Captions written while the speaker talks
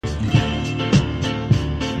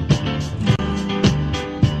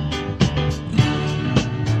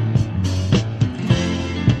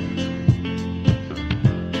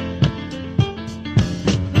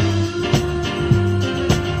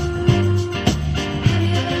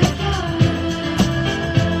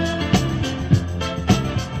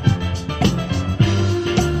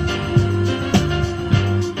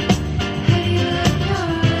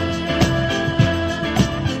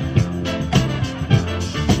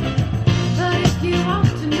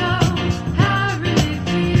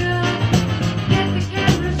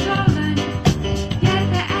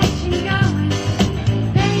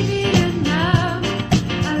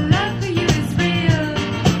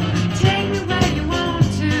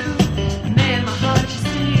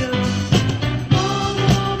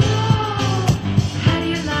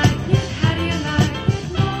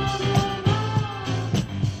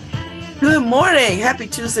Happy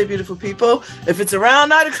Tuesday, beautiful people. If it's around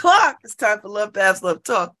 9 o'clock, it's time for Love Babs Love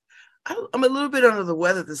Talk. I'm a little bit under the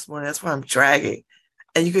weather this morning. That's why I'm dragging.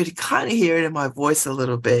 And you could kind of hear it in my voice a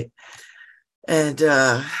little bit. And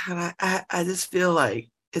I just feel like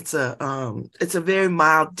it's a very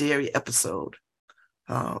mild dairy episode.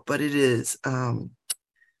 But it is,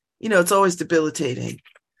 it's always debilitating.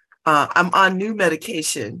 I'm on new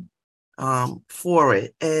medication for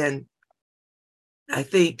it. And I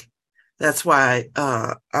think that's why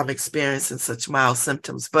I'm experiencing such mild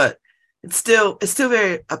symptoms, but it's still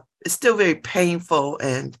very painful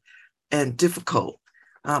and difficult.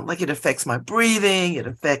 Like it affects my breathing, it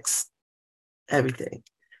affects everything.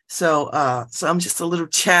 So I'm just a little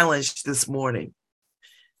challenged this morning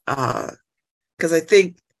because I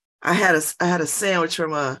think I had a sandwich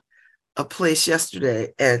from a place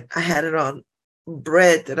yesterday, and I had it on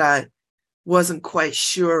bread that I wasn't quite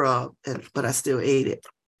sure of, but I still ate it.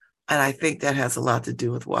 And I think that has a lot to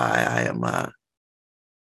do with why I am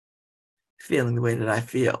feeling the way that I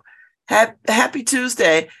feel. Happy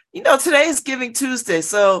Tuesday. Today is Giving Tuesday.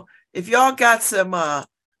 So if y'all got some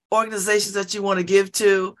organizations that you want to give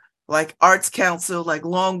to, like Arts Council, like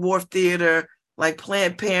Long Wharf Theater, like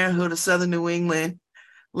Planned Parenthood of Southern New England,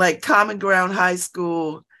 like Common Ground High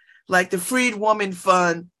School, like the Freed Woman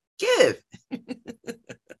Fund, give.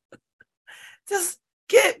 Just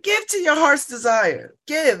give to your heart's desire.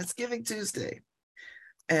 Give. It's Giving Tuesday.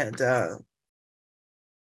 And I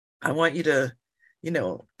want you to,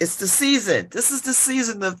 it's the season. This is the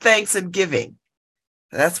season of thanks and giving.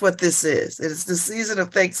 That's what this is. It is the season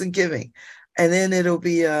of thanks and giving. And then it'll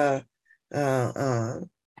be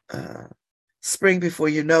spring before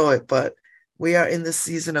you know it. But we are in the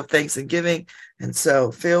season of thanks and giving. And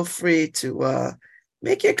so feel free to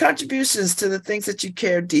make your contributions to the things that you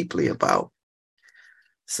care deeply about.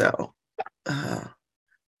 So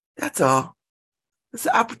that's all. It's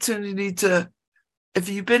an opportunity to, if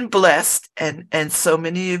you've been blessed, and so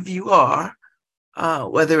many of you are,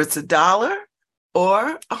 whether it's $1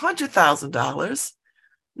 or $100,000,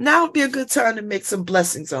 now would be a good time to make some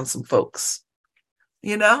blessings on some folks.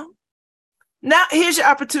 Now here's your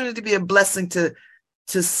opportunity to be a blessing to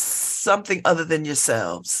something other than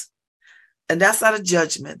yourselves. And that's not a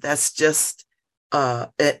judgment. That's just an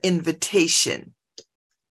invitation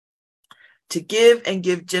to give, and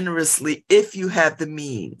give generously if you have the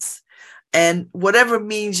means. And whatever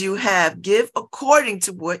means you have, give according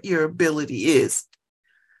to what your ability is.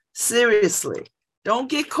 Seriously, don't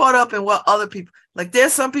get caught up in what other people, like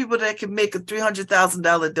there's some people that can make a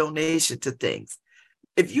 $300,000 donation to things.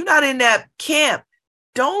 If you're not in that camp,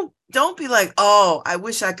 don't be like, oh, I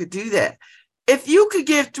wish I could do that. If you could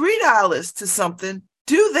give $3 to something,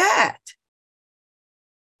 do that.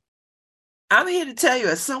 I'm here to tell you,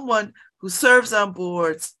 as someone who serves on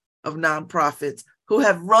boards of nonprofits, who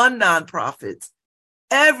have run nonprofits,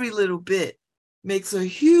 every little bit makes a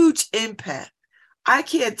huge impact. I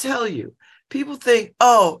can't tell you. People think,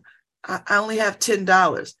 oh, I only have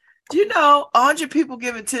 $10. Do you know 100 people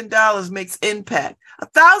giving $10 makes impact?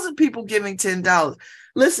 1,000 people giving $10.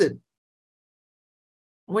 Listen,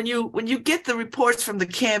 when you get the reports from the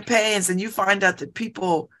campaigns and you find out that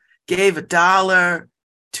people gave $1, $2,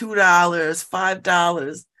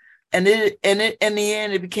 $5, and in the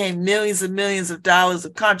end, it became millions and millions of dollars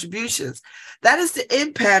of contributions. That is the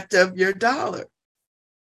impact of your dollar.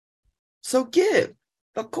 So give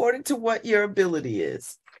according to what your ability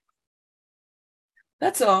is.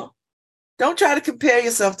 That's all. Don't try to compare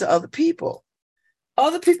yourself to other people.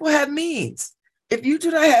 Other people have means. If you do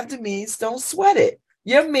not have the means, don't sweat it.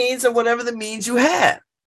 Your means are whatever the means you have.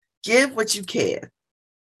 Give what you can.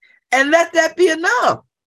 And let that be enough.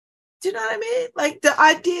 Do you know what I mean? Like, the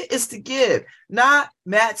idea is to give, not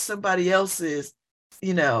match somebody else's,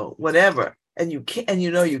 whatever. And you can't,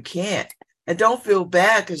 you can't. And don't feel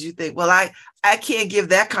bad because you think, well, I can't give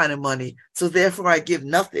that kind of money, so therefore I give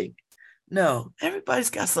nothing. No, everybody's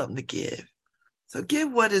got something to give. So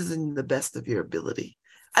give what is in the best of your ability.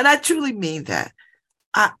 And I truly mean that.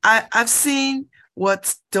 I've seen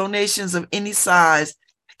what donations of any size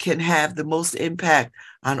can have the most impact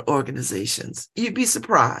on organizations. You'd be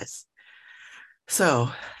surprised. So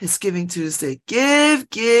it's Giving Tuesday. Give,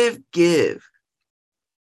 give, give.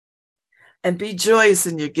 And be joyous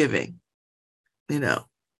in your giving.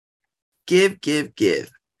 Give, give,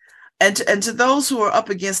 give. And to those who are up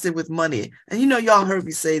against it with money, and y'all heard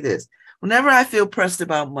me say this, whenever I feel pressed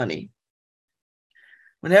about money,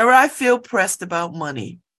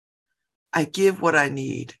 I give what I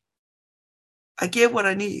need.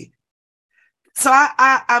 So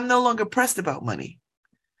I'm no longer pressed about money.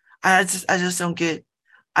 I just don't get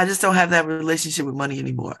I just don't have that relationship with money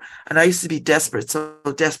anymore. And I used to be desperate, so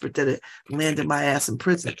desperate that it landed my ass in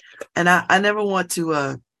prison. And I never want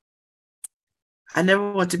to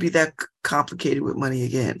be that complicated with money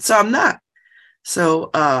again. So I'm not. So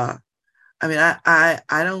I mean I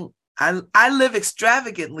don't I live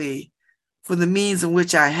extravagantly for the means in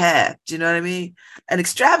which I have. Do you know what I mean? And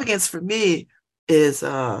extravagance for me is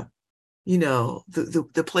the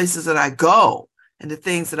places that I go and the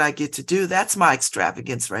things that I get to do. That's my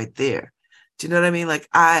extravagance right there. Do you know what I mean? Like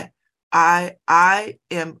I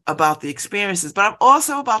am about the experiences, but I'm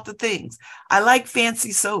also about the things. I like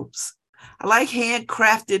fancy soaps. I like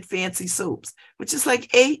handcrafted fancy soaps, which is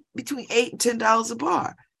like between $8 and $10 a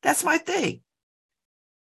bar. That's my thing.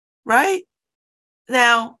 Right?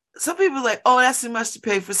 Now, some people are like, oh, that's too much to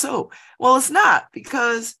pay for soap. Well, it's not,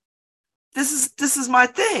 because this is my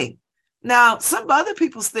thing. Now, some other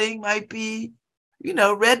people's thing might be,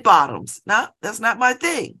 red bottoms. No, that's not my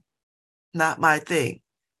thing. Not my thing.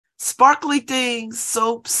 Sparkly things,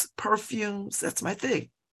 soaps, perfumes, that's my thing.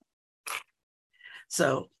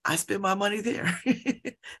 So I spend my money there.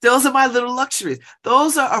 Those are my little luxuries.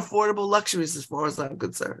 Those are affordable luxuries as far as I'm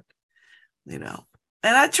concerned. And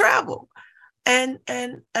I travel and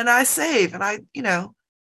I save, and I'm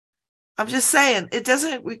just saying, it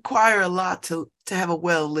doesn't require a lot to have a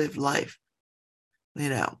well-lived life.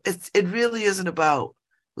 It really isn't about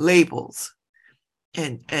labels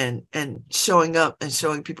and showing up and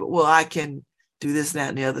showing people, well, I can do this, that,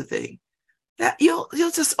 and the other thing. That you'll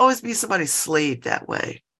just always be somebody's slave that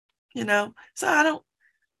way. So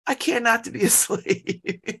I care not to be a slave.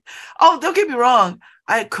 Oh, don't get me wrong.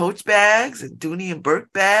 I had Coach bags and Dooney and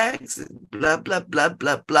Burke bags and blah, blah, blah,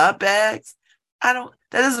 blah, blah bags. That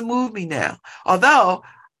doesn't move me now. Although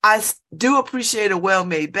I do appreciate a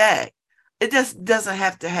well-made bag. It just doesn't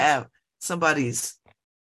have to have somebody's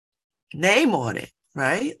name on it,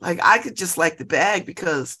 right? Like, I could just like the bag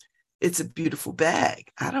because it's a beautiful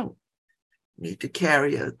bag. I don't need to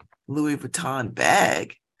carry a Louis Vuitton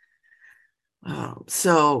bag.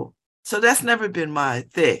 So that's never been my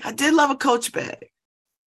thing. I did love a Coach bag.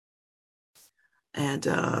 And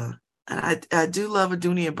I do love a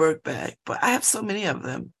Dooney and Burke bag, but I have so many of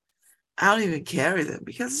them. I don't even carry them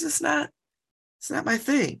because it's not my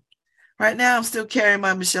thing. Right now, I'm still carrying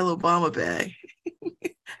my Michelle Obama bag.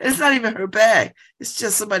 It's not even her bag. It's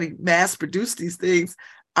just somebody mass produced these things,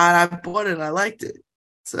 and I bought it and I liked it.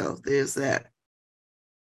 So there's that.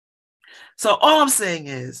 So all I'm saying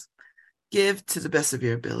is, give to the best of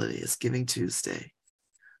your ability. It's Giving Tuesday,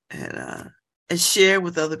 and share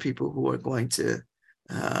with other people who are going to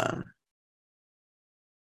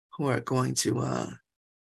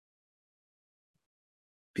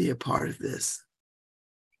be a part of this.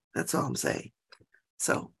 That's all I'm saying.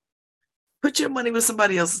 So put your money with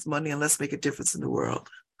somebody else's money and let's make a difference in the world,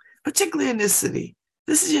 particularly in this city.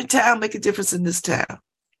 This is your town. Make a difference in this town.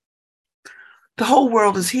 The whole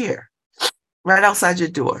world is here, right outside your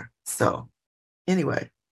door. So anyway,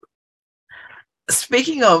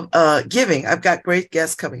 speaking of giving, I've got great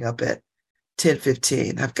guests coming up at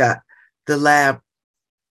 10:15. I've got the lab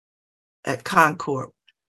at Concord.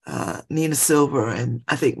 Nina Silver and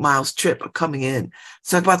I think Miles Tripp are coming in.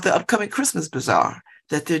 Talk about the upcoming Christmas bazaar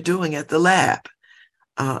that they're doing at the lab.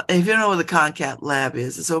 And if you don't know where the Concat lab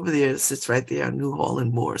is, it's over there. It sits right there on New Hall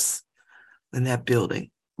and Morse in that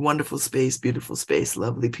building. Wonderful space, beautiful space,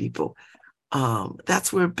 lovely people.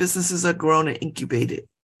 That's where businesses are grown and incubated.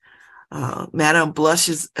 Madame Blush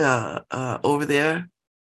is over there.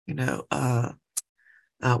 Winter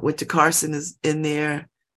Carson is in there.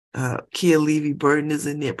 Kia Levy-Burton is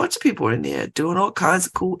in there. A bunch of people are in there doing all kinds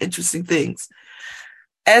of cool, interesting things.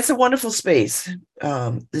 And it's a wonderful space.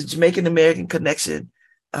 The Jamaican American Connection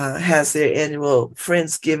has their annual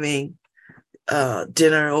Friendsgiving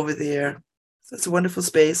dinner over there. So it's a wonderful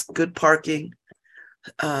space, good parking,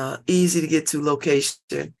 easy to get to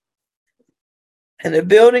location. And the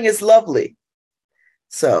building is lovely.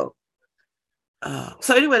 So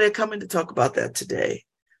anyway, they're coming to talk about that today.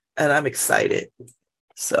 And I'm excited.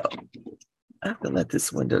 So I have to let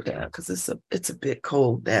this window down because it's a bit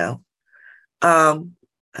cold now. I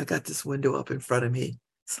got this window up in front of me.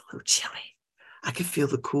 It's a little chilly. I can feel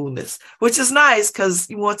the coolness, which is nice because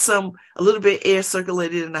you want a little bit air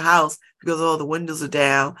circulated in the house because all the windows are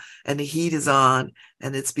down and the heat is on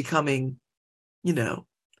and it's becoming,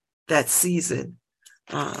 that season.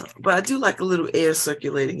 But I do like a little air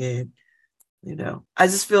circulating in, I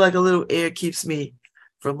just feel like a little air keeps me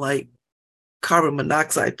from like carbon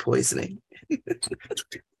monoxide poisoning. I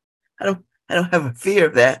don't have a fear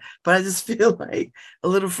of that, but I just feel like a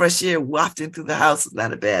little fresh air wafting through the house is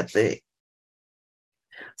not a bad thing.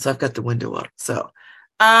 So I've got the window up. So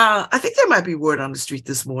I think there might be word on the street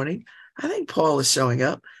this morning. I think Paul is showing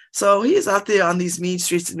up. So he is out there on these mean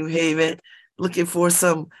streets of New Haven looking for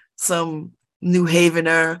some New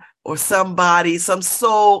Havener or somebody, some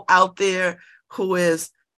soul out there who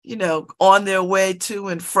is, on their way to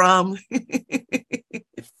and from.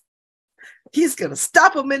 He's going to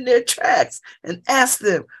stop them in their tracks and ask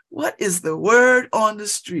them, what is the word on the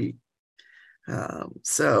street?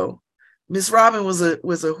 So Miss Robin was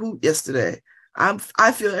a hoot yesterday.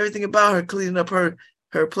 I feel everything about her cleaning up her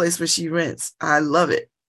place where she rents. I love it.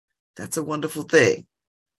 That's a wonderful thing.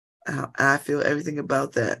 I feel everything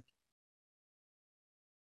about that.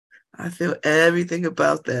 I feel everything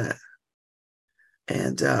about that.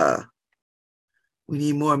 And we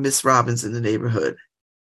need more Miss Robins in the neighborhood.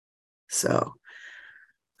 So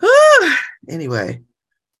anyway.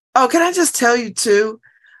 Oh, can I just tell you too?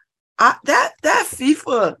 That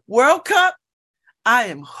FIFA World Cup, I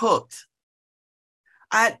am hooked.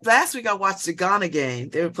 Last week I watched the Ghana game.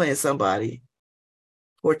 They were playing somebody,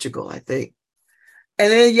 Portugal, I think.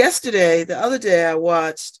 And then the other day, I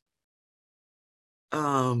watched.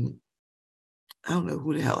 I don't know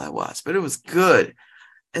who the hell I watched, but it was good.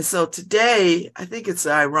 And so today, I think it's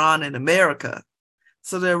Iran and America.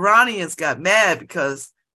 So the Iranians got mad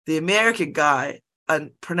because the American guy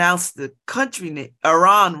pronounced the country name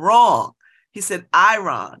Iran wrong. He said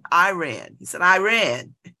Iran. He said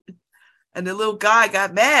Iran. And the little guy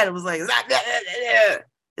got mad and was like,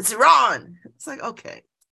 it's Iran. It's like, okay.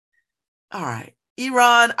 All right.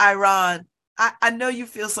 Iran. I know you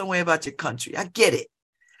feel some way about your country. I get it.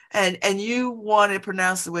 And you want it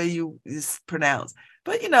pronounced the way it's pronounced.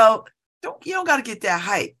 But you don't got to get that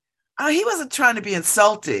hype. He wasn't trying to be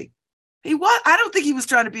insulting. I don't think he was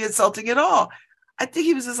trying to be insulting at all. I think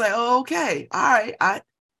he was just like, oh, okay. All right.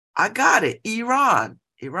 I got it. Iran.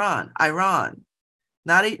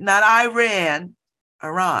 Not Iran,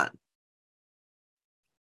 Iran.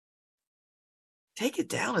 Take it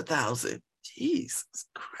down 1,000. Jesus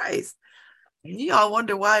Christ. And y'all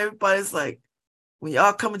wonder why everybody's like, when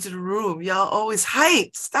y'all come into the room, y'all always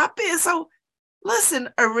hyped. Stop being so. Listen,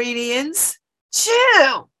 Iranians,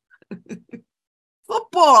 chill.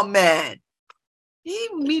 Football man. He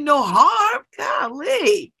mean no harm.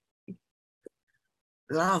 Golly.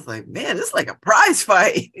 And I was like, man, it's like a prize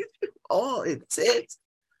fight. All intense.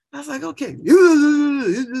 I was like, okay.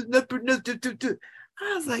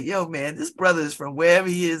 I was like, yo, man, this brother is from wherever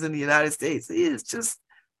he is in the United States. He is just,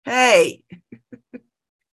 hey,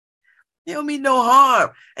 you don't mean no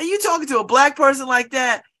harm. And you talking to a Black person like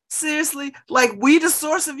that, seriously, like we the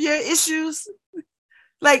source of your issues?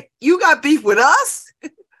 Like you got beef with us?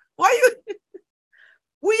 Why you?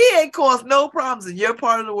 We ain't caused no problems in your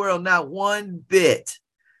part of the world, not one bit.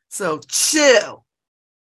 So chill.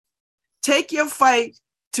 Take your fight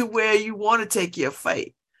to where you want to take your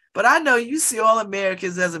fight. But I know you see all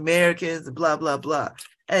Americans as Americans and blah, blah, blah.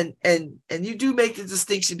 And you do make the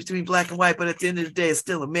distinction between Black and white, but at the end of the day, it's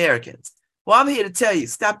still Americans. Well, I'm here to tell you,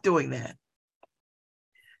 stop doing that.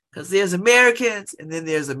 Because there's Americans and then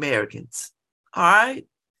there's Americans. All right?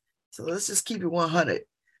 So let's just keep it 100.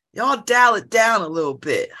 Y'all dial it down a little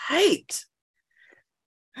bit. Hate.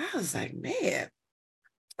 I was like, man.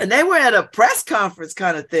 And they were at a press conference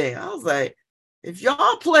kind of thing. I was like, if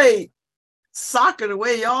y'all play soccer the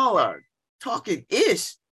way y'all are talking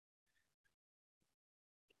ish.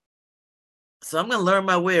 So I'm going to learn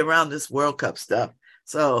my way around this World Cup stuff.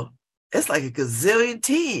 So it's like a gazillion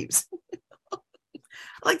teams.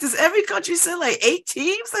 Like, does every country send like 8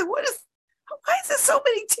 teams? Like, why is there so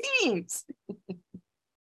many teams?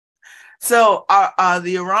 So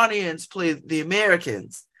the Iranians play the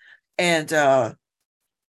Americans, and the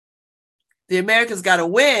Americans got to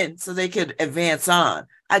win so they could advance on.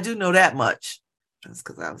 I do know that much. That's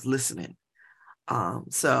because I was listening.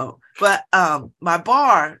 But my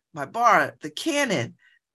bar, the Cannon,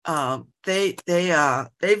 they've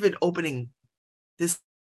been opening this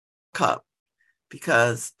cup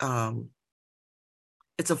because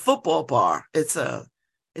it's a football bar. It's an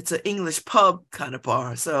English pub kind of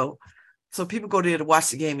bar. So people go there to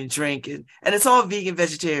watch the game and drink, and it's all vegan,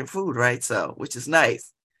 vegetarian food, right? So, which is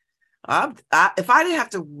nice. If I didn't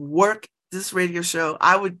have to work this radio show,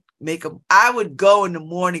 I would go in the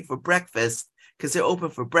morning for breakfast because they're open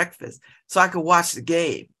for breakfast, so I could watch the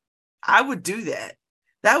game. I would do that.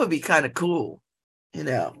 That would be kind of cool,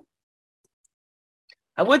 I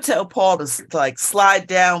would tell Paul to like slide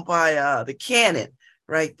down by the Cannon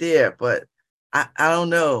right there, but I don't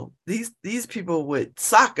know. These people with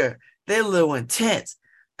soccer, they're a little intense,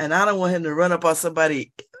 and I don't want him to run up on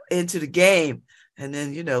somebody into the game and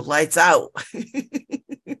then lights out.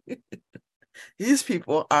 These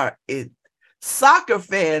people are soccer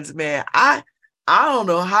fans, man, I don't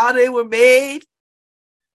know how they were made,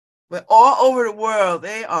 but all over the world,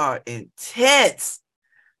 they are intense.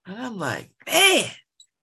 And I'm like, man,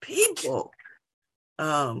 people.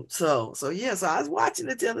 So I was watching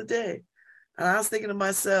it the other day, and I was thinking to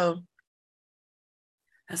myself,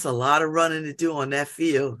 that's a lot of running to do on that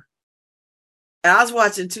field. And I was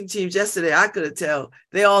watching two teams yesterday. I could tell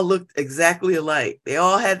they all looked exactly alike. They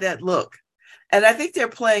all had that look. And I think they're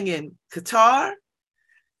playing in Qatar.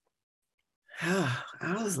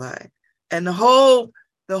 I was like, and the whole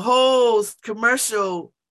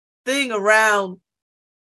commercial thing around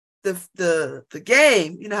the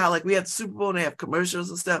game, you know how like we have the Super Bowl and they have commercials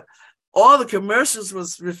and stuff. All the commercials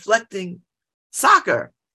was reflecting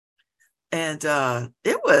soccer. And I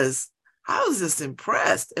was just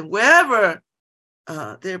impressed. And wherever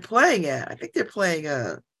they're playing at, I think they're playing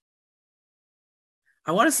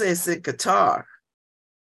I want to say it's in Qatar.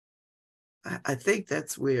 I think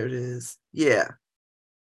that's where it is. Yeah.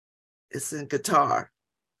 It's in Qatar.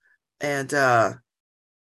 And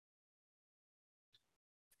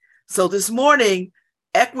so this morning,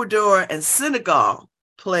 Ecuador and Senegal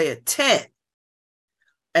play at 10.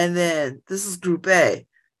 And then this is Group A.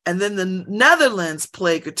 And then the Netherlands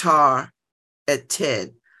play Qatar at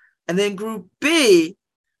 10. And then Group B,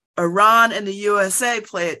 Iran and the USA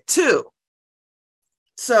play at 2.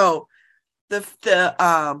 So the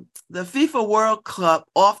FIFA World Cup,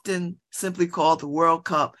 often simply called the World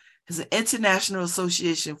Cup, is an international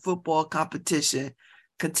association football competition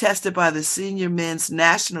contested by the senior men's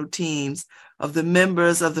national teams of the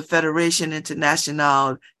members of the Fédération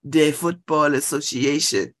Internationale de Football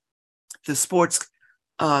Association, the sport's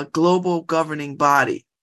global governing body.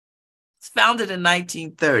 It's founded in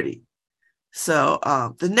 1930. So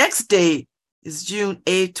the next date is June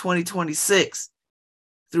 8th, 2026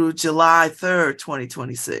 through July 3rd,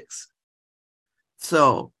 2026.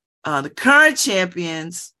 So the current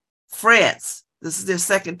champions, France, this is their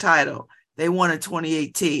second title. They won in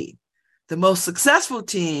 2018. The most successful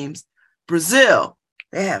teams, Brazil,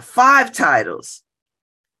 they have 5 titles.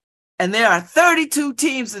 And there are 32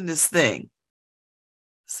 teams in this thing.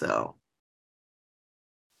 So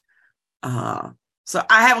I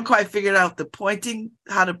haven't quite figured out the pointing,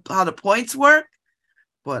 how the points work,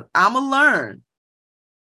 but I'm gonna learn.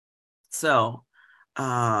 So,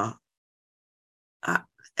 and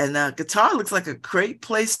Qatar looks like a great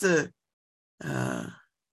place to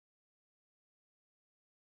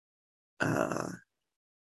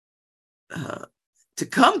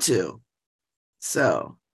come to.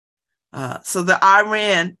 So the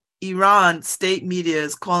Iran state media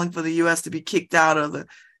is calling for the U.S. to be kicked out of the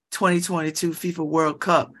 2022 FIFA World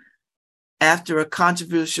Cup after a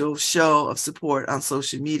controversial show of support on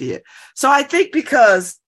social media. So I think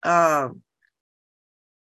because over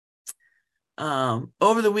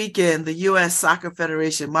the weekend, the U.S. Soccer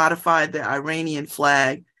Federation modified the Iranian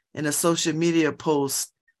flag in a social media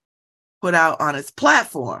post put out on its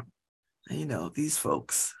platform. And, you know, these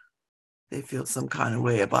folks, they feel some kind of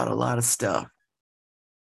way about a lot of stuff.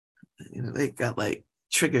 You know, they got like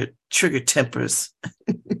trigger tempers.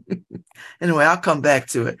 Anyway, I'll come back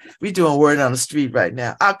to it. We're doing Word on the Street right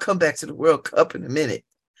now. I'll come back to the World Cup in a minute.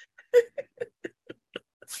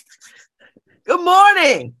 Good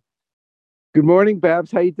morning. Good morning,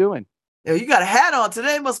 Babs. How you doing? Yo, you got a hat on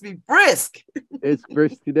today. Must be brisk. It's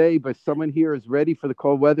brisk today, but someone here is ready for the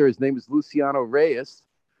cold weather. His name is Luciano Reyes.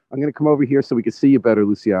 I'm going to come over here so we can see you better,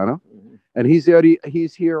 Luciano. Mm-hmm. And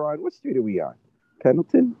he's here on, what street are we on?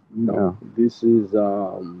 Pendleton? No. This is,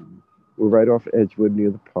 we're right off Edgewood near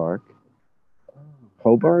the park.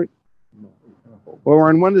 Hobart? No. Well, we're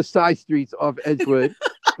on one of the side streets off Edgewood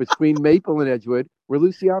between Maple and Edgewood, where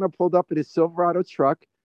Luciano pulled up in his Silverado truck,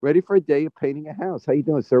 ready for a day of painting a house. How you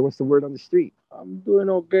doing, sir? What's the word on the street? I'm doing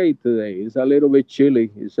okay today. It's a little bit chilly.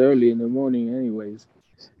 It's early in the morning anyways.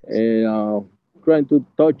 And trying to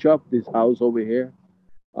touch up this house over here.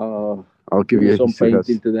 I'll give you some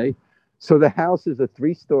painting today. So the house is a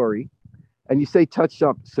 3-story, and you say touch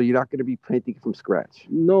up, so you're not going to be painting from scratch.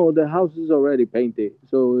 No, the house is already painted.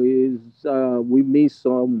 So we missed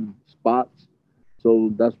some spots.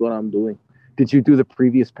 So that's what I'm doing. Did you do the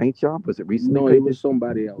previous paint job? Was it recently painted? It was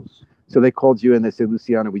somebody else. So they called you and they said,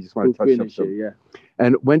 Luciano, we just want to touch up. Yeah.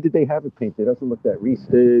 And when did they have it painted? It doesn't look that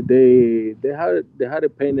recent. They had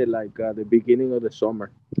it painted like the beginning of the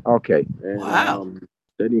summer. Okay. And, wow.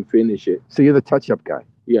 They didn't finish it. So you're the touch-up guy?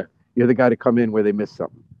 Yeah. You're the guy to come in where they missed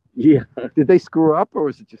something? Yeah. Did they screw up, or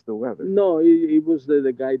was it just the weather? No, it was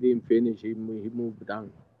the guy didn't finish. He moved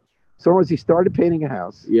down. So as he started painting a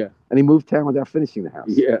house, yeah, and he moved down without finishing the house.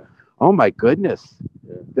 Yeah. Oh my goodness.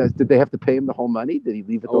 Did they have to pay him the whole money? Did he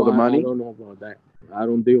leave with all the I money? don't know about that. I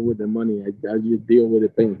don't deal with the money. I just deal with the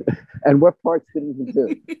paint. And what parts did he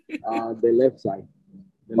do? The left side.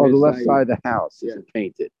 The left side of the house isn't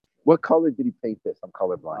painted. What color did he paint this? I'm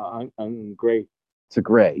colorblind. I'm gray. It's a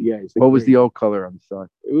gray. Yeah. What was the old color on the side?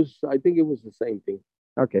 It was. I think it was the same thing.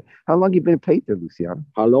 Okay. How long you been a painter, Luciano?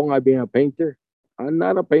 How long I been a painter? I'm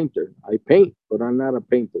not a painter. I paint, but I'm not a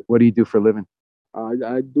painter. What do you do for a living?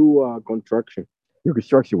 I do construction. You're a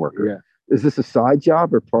construction worker. Yeah. Is this a side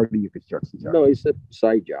job or part of your construction job? No, it's a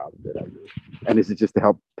side job that I do. And is it just to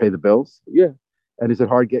help pay the bills? Yeah. And is it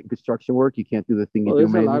hard getting construction work? You can't do the thing you do.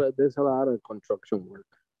 There's a lot of construction work.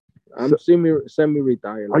 I'm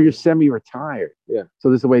semi-retired. Oh, you're semi-retired. Yeah. So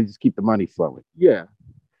there's a way to just keep the money flowing. Yeah.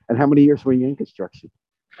 And how many years were you in construction?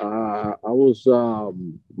 I was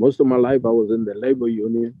most of my life I was in the labor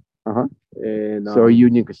union. And so a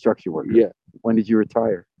union construction worker. Yeah. When did you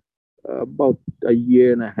retire? About a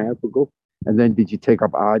year and a half ago. And then did you take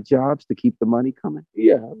up odd jobs to keep the money coming?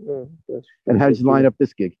 Yeah. And how did you line up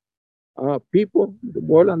this gig? People, the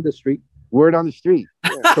word on the street. Word on the street.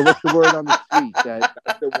 Yeah. So what's the word on the street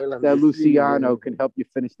that Luciano can help you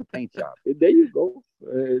finish the paint job? There you go.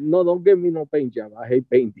 No, don't give me no paint job. I hate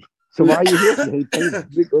painting. So why are you here? You hate painting?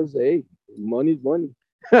 Because hey, money's money.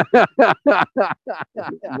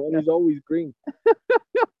 Money's always green.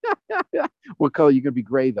 What color are you gonna be?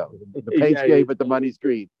 Gray though. The paint's gray, but the money's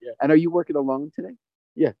green. Yeah. And are you working alone today?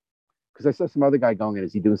 Yeah. Because I saw some other guy going in.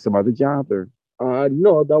 Is he doing some other job or?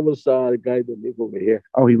 No, that was the guy that lived over here.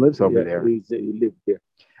 Oh, he lives over there. He lived here.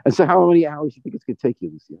 And so, how many hours do you think it's gonna take you,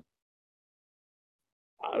 Luciano?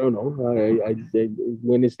 I don't know.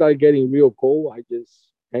 When it started getting real cold, I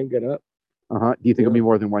just hang it up. Do you think it'll be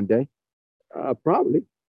more than one day? Probably.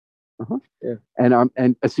 Yeah.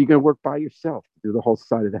 And so you're gonna work by yourself to do the whole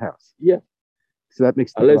side of the house. Yeah. So that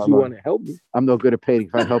makes unless you want to help me. I'm no good at painting.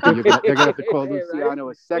 If I'm helping, they're gonna have to call Luciano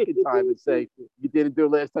a second time and say you didn't do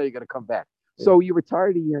it last time. You're gonna come back. So you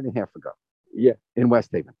retired a year and a half ago. Yeah. In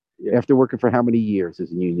West Haven. Yeah. After working for how many years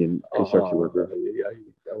as a union construction worker?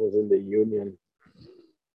 I was in the union.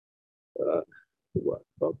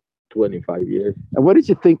 About 25 years. And what did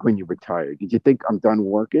you think when you retired? Did you think I'm done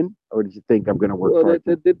working, or did you think I'm going to work part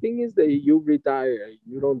time? The thing is that you retire,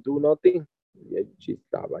 you don't do nothing. Yeah, she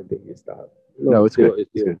stopped. I think you stopped. No, it's good.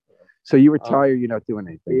 It's good. So you retire, you're not doing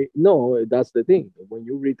anything. No, that's the thing. When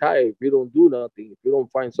you retire, if you don't do nothing, if you don't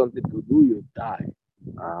find something to do, you die.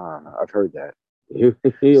 I've heard that.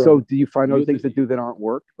 So do you find other things to do that aren't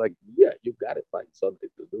work? Like, yeah, you got to find something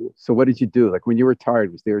to do. So what did you do? Like when you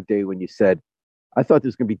retired, was there a day when you said, I thought this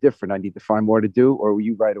was going to be different. I need to find more to do, or were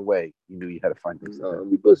you right away? You knew you had to find things to do?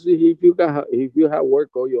 Because if you have work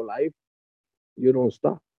all your life, you don't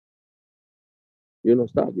stop. You don't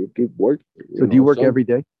stop. You keep working. So do you work every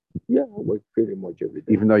day? Yeah, I work pretty much every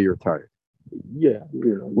day. Even though you're retired? Yeah.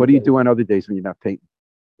 What do you do on other days when you're not painting?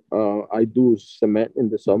 I do cement in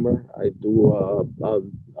the summer. I do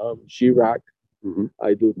sheetrock.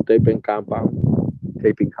 I do taping compound.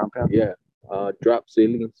 Taping compound? Yeah. Drop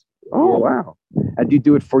ceilings. Oh, wow. And do you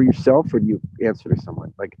do it for yourself, or do you answer to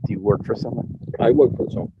someone? Like, do you work for someone? I work for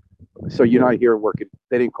someone. So you're not here working.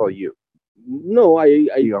 They didn't call you. No,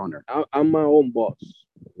 the owner. I'm my own boss.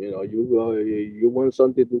 You know, you want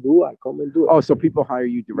something to do, I come and do it. Oh, so people hire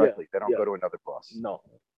you directly. They don't go to another boss. No.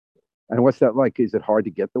 And what's that like? Is it hard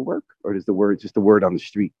to get the work, or is the word just the word on the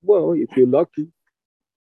street? Well, if you're lucky.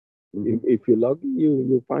 If you're lucky,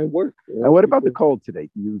 you find work. And what about the cold today?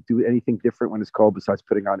 Do you do anything different when it's cold besides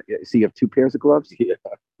putting on? So you have 2 pairs of gloves? Yeah.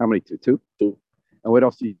 How many? Two? Two. And what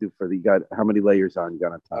else do you do you got how many layers on you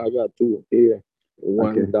got on top? I got 2 here,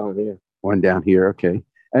 one down here. One down here, okay.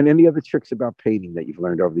 And any other tricks about painting that you've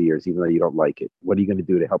learned over the years, even though you don't like it? What are you going to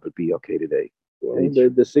do to help it be okay today? Well,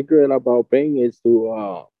 the secret about paint is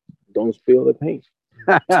to don't spill the paint.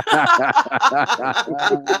 Do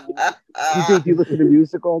you listen to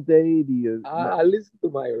music all day? Do you? I listen to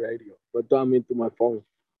my radio, but I'm into my phone.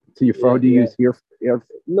 To your phone? Do you use ear?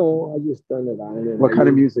 No, I just turn it on. What kind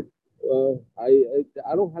of music? I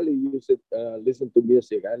don't hardly use it. Listen to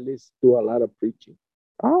music. I listen to a lot of preaching.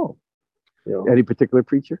 Oh, any particular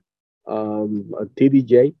preacher? TD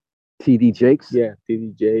Jakes. TD Jakes? Yeah,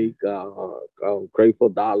 TD Jakes. Grateful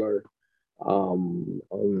Dollar. Some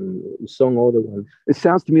other one. It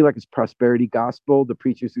sounds to me like it's prosperity gospel. The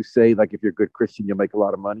preachers who say, like, if you're a good Christian, you'll make a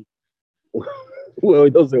lot of money. Well,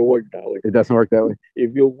 it doesn't work that way. It doesn't work that way.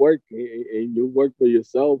 If you work and you work for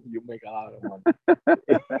yourself, you make a lot of money.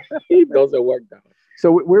 It doesn't work that way.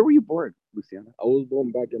 So where were you born, Luciano? I was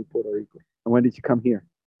born back in Puerto Rico. And when did you come here?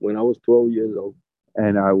 When I was 12 years old.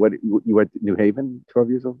 And what you went to New Haven, 12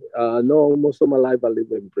 years old? No, most of my life I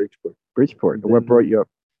lived in Bridgeport. Bridgeport. And what brought you up?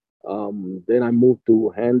 Then I moved to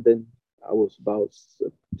Hendon. I was about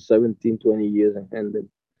 17, 20 years in Hendon.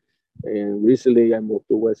 And recently I moved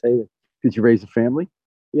to West Haven. Did you raise a family?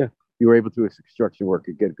 Yeah. You were able to do a construction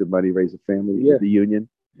worker, get good money, raise a family, Yeah. the union?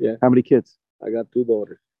 Yeah. How many kids? I got 2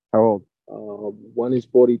 daughters. How old? One is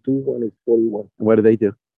 42, one is 41. And what do they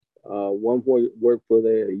do? One worked for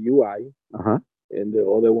the UI, Uh-huh. and the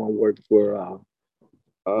other one worked for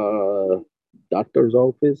doctor's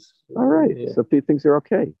office. All right. Yeah. So things are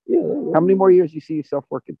okay. Yeah. How many more years do you see yourself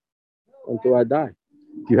working? Until I die.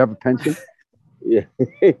 Do you have a pension? Yeah.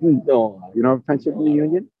 No. You don't have a pension from the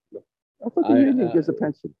union? I thought the union gives a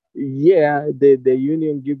pension. Yeah, the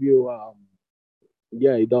union give you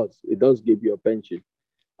yeah, it does. It does give you a pension.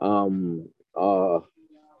 But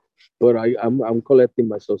I'm collecting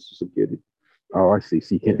my social security. Oh, I see.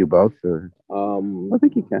 So you can do both? Or... I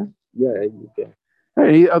think you can. Yeah, you can.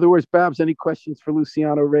 Hey, in other words, Babs, any questions for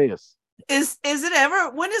Luciano Reyes? Is it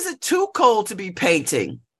ever, when is it too cold to be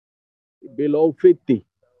painting? Below 50.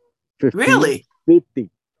 50? Really? 50.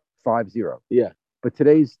 50. Yeah. But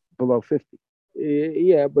today's below 50.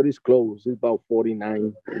 Yeah, but it's close. It's about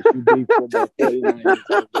 49. It should be for about 49.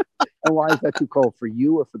 And why is that too cold? For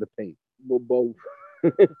you or for the paint? Both.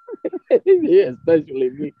 Yeah, especially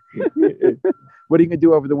me. What are you going to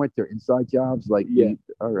do over the winter? Inside jobs? Yeah.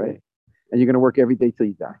 All right. And you're going to work every day till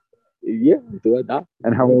you die? Yeah, do I die?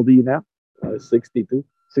 And how old are you now? 62.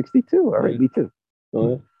 62. All right, Yeah. me too.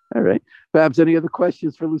 Oh, yeah. All right. Babs, any other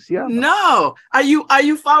questions for Luciano? No. Are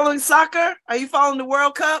you following soccer? Are you following the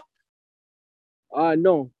World Cup?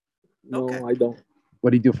 No. No, Okay. I don't.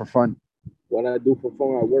 What do you do for fun? What I do for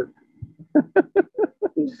fun, I work.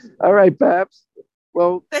 All right, Babs.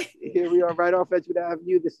 Well, here we are right off Edgewood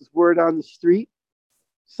Avenue. This is Word on the Street.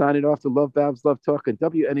 Signing off to Love Babs, Love Talk on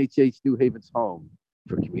WNHH New Haven's home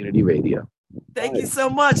for community radio. Thank you so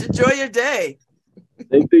much. Enjoy your day.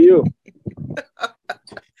 Thank to you.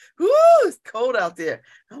 Woo, it's cold out there.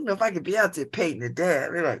 I don't know if I could be out there painting today.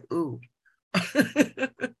 I'd be like, ooh.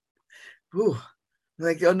 Ooh.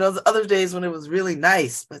 Like on those other days when it was really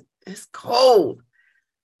nice, but it's cold.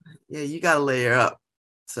 Yeah, you got to layer up.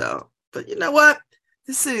 So, but you know what?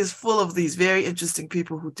 This city is full of these very interesting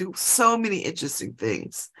people who do so many interesting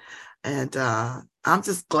things. And I'm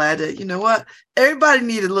just glad that, you know what? Everybody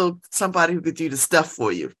needed somebody who could do the stuff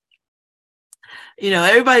for you. You know,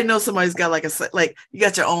 everybody knows somebody's got like you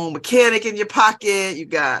got your own mechanic in your pocket. You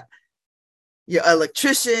got your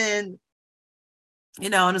electrician, you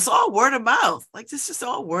know, and it's all word of mouth. Like it's just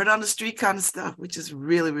all word on the street kind of stuff, which is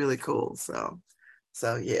really, really cool. So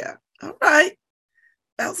yeah. All right.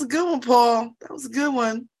 That was a good one, Paul. That was a good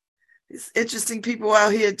one. These interesting people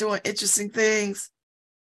out here doing interesting things.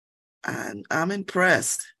 I'm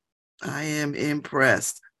impressed. I am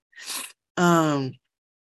impressed. Let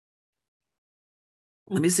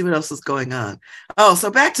me see what else is going on. Oh,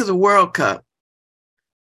 so back to the World Cup.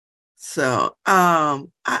 So I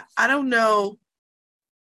don't know.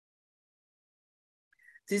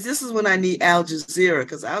 See, this is when I need Al Jazeera,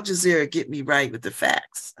 because Al Jazeera get me right with the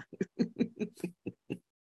facts.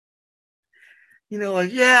 You know,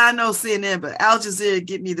 like, yeah, I know CNN, but Al Jazeera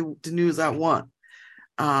get me the news I want.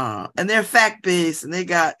 And they're fact-based, and they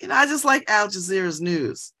got, you know, I just like Al Jazeera's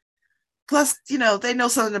news. Plus, you know, they know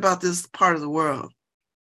something about this part of the world.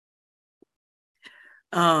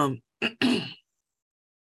 And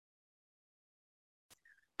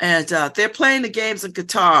they're playing the games in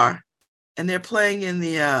Qatar, and they're playing in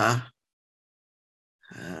the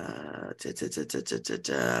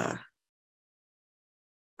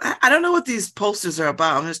I don't know what these posters are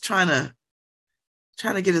about. I'm just trying to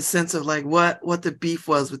get a sense of like what the beef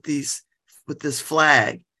was with this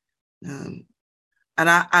flag. And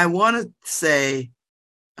I want to say,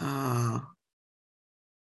 oh,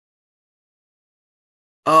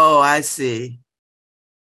 I see.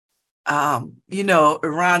 You know,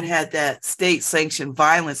 Iran had that state-sanctioned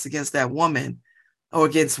violence against that woman or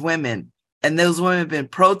against women, and those women have been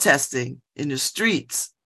protesting in the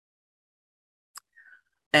streets.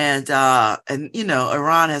 And you know,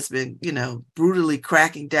 Iran has been, you know, brutally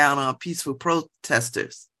cracking down on peaceful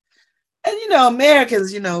protesters. And, you know,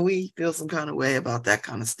 Americans, you know, we feel some kind of way about that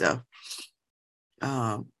kind of stuff.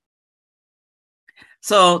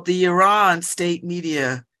 So the Iran state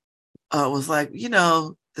media was like, you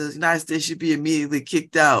know, the United States should be immediately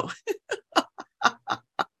kicked out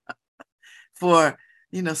for,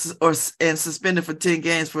 you know, and suspended for 10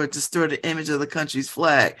 games for a distorted image of the country's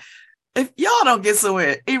flag. If y'all don't get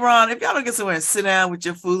somewhere, Iran, if y'all don't get somewhere and sit down with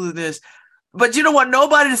your foolishness, but you don't want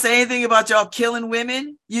nobody to say anything about y'all killing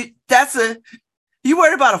women, that's a You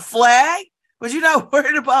worried about a flag, but you're not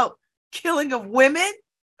worried about killing of women?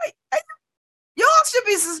 Y'all should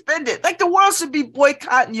be suspended. Like the world should be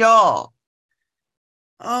boycotting y'all.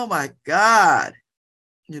 Oh my God.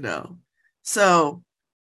 So,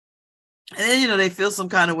 and then, they feel some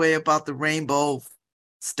kind of way about the rainbow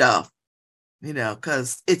stuff,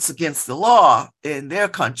 because it's against the law in their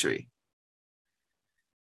country.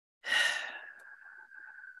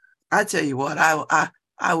 I tell you what, I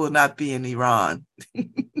will not be in Iran.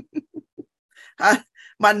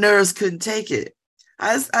 My nerves couldn't take it.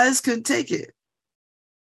 I just couldn't take it.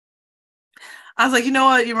 I was like, you know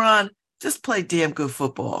what, Iran, just play damn good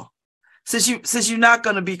football. Since you're not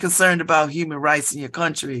going to be concerned about human rights in your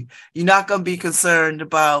country, you're not going to be concerned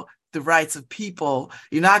about the rights of people.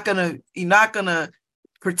 You're not gonna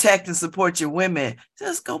protect and support your women.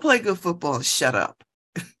 Just go play good football and shut up.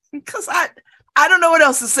 Because I don't know what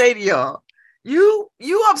else to say to y'all. You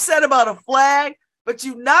upset about a flag, but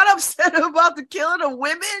you not upset about the killing of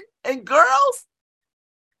women and girls?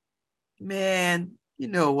 Man, you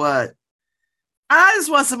know what? I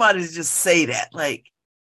just want somebody to just say that. Like,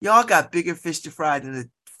 y'all got bigger fish to fry than the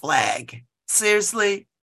flag. Seriously?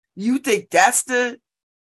 You think that's the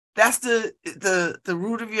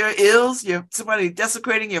root of your ills? You're somebody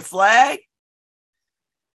desecrating your flag?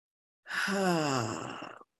 Oh,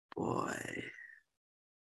 boy.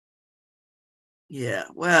 Yeah,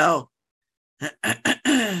 well,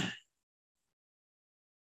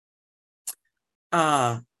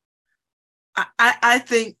 I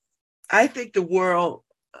think the world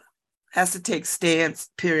has to take stands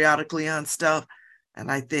periodically on stuff,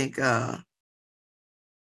 and I think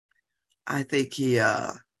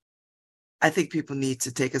people need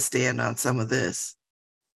to take a stand on some of this,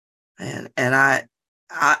 and I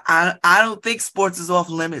don't think sports is off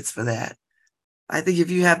limits for that. I think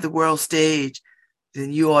if you have the world stage,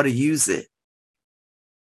 then you ought to use it,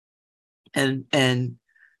 and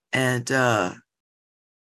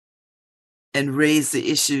raise the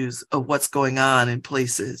issues of what's going on in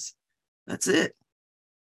places. That's it.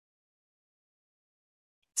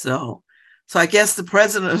 So I guess the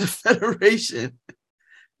president of the federation,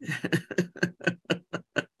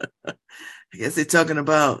 I guess they're talking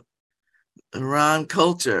about Iran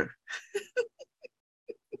culture.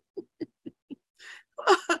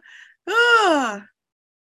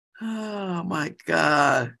 Oh my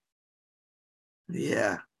God.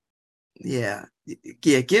 Yeah.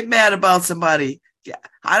 Get mad about somebody. Yeah,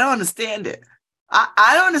 I don't understand it.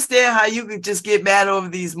 I don't understand how you could just get mad over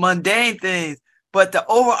these mundane things, but the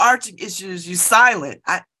overarching issues you silent.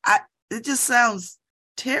 It just sounds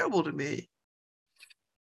terrible to me.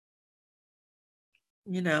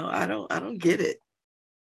 I don't get it.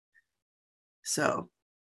 So,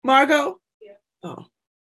 Margot? Yeah. Oh.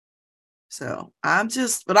 So I'm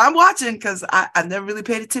watching because I never really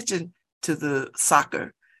paid attention to the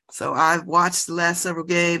soccer. So I've watched the last several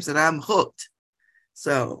games and I'm hooked.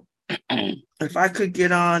 So if I could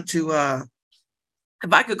get on to,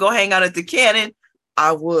 if I could go hang out at the Cannon,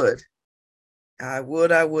 I would.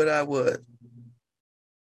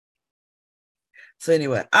 So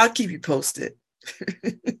anyway, I'll keep you posted.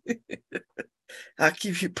 I'll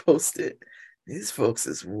keep you posted. These folks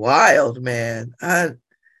is wild, man.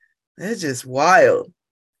 They're just wild.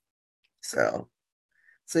 So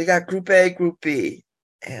you got Group A, Group B,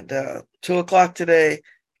 and 2:00 today,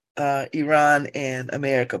 Iran and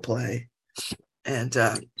America play, and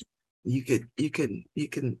you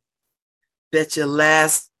can bet your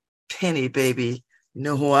last penny, baby. You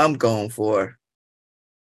know who I'm going for.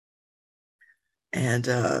 And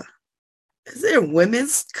is there a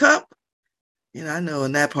women's cup? I know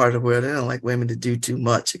in that part of the world, they don't like women to do too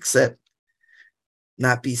much except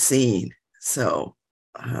not be seen. So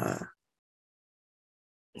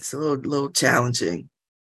it's a little challenging.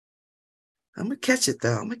 I'm gonna catch it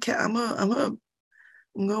though. I'm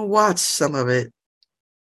gonna watch some of it,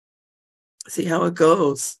 see how it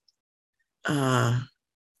goes. And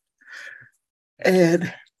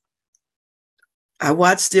I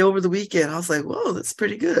watched it over the weekend. I was like, whoa, that's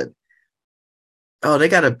pretty good. Oh, they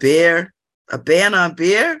got a ban on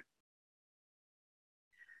beer?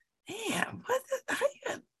 Damn,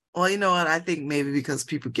 well, you know what? I think maybe because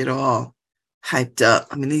people get all hyped up.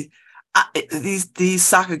 I mean, these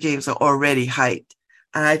soccer games are already hyped.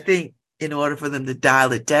 And I think in order for them to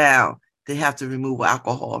dial it down, they have to remove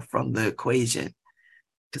alcohol from the equation.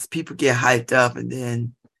 Because people get hyped up and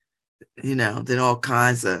then, then all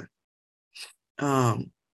kinds of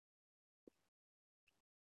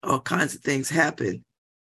things happen.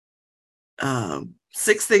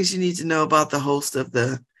 6 things you need to know about the host of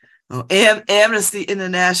the Amnesty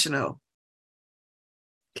International.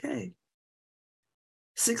 Okay.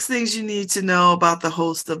 6 things you need to know about the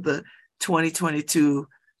host of the 2022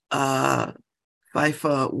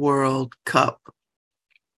 FIFA World Cup.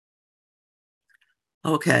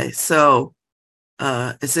 Okay, so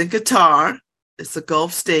it's in Qatar. It's a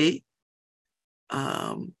Gulf state.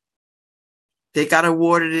 They got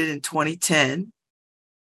awarded it in 2010.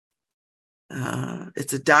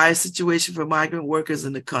 It's a dire situation for migrant workers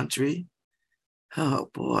in the country. Oh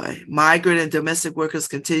boy. Migrant and domestic workers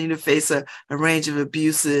continue to face a range of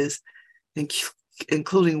abuses,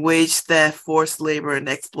 including wage theft, forced labor, and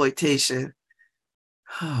exploitation.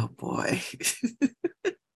 Oh boy.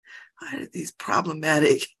 Why are these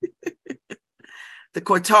problematic? The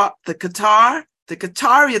Qatari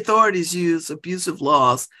authorities use abusive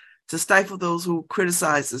laws to stifle those who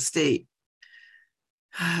criticize the state,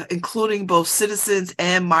 including both citizens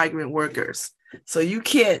and migrant workers. So you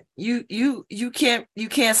can't say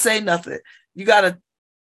nothing. You got to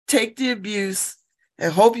take the abuse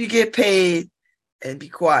and hope you get paid and be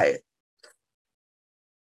quiet.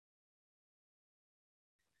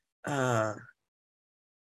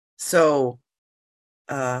 So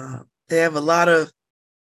they have a lot of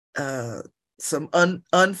some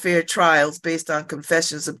unfair trials based on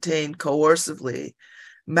confessions obtained coercively.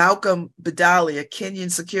 Malcolm Badali, a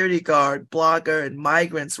Kenyan security guard, blogger, and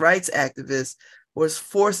migrants' rights activist, was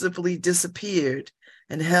forcibly disappeared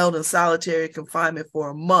and held in solitary confinement for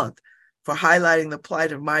a month for highlighting the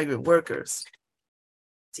plight of migrant workers.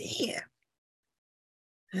 Damn.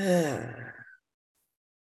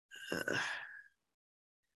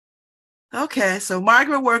 Okay, so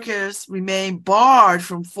migrant workers remain barred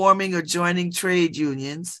from forming or joining trade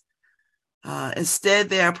unions. Instead,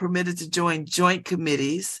 they are permitted to join joint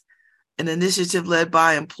committees, an initiative led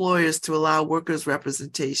by employers to allow workers'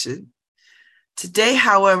 representation. Today,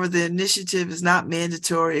 however, the initiative is not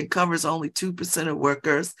mandatory and covers only 2% of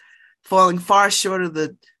workers, falling far short of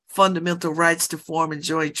the fundamental rights to form and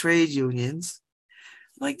join trade unions.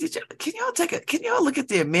 Like, can y'all look at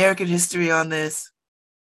the American history on this?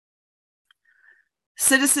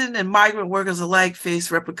 Citizen and migrant workers alike face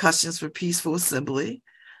repercussions for peaceful assembly.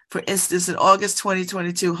 For instance, in August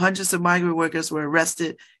 2022, hundreds of migrant workers were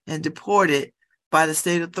arrested and deported by the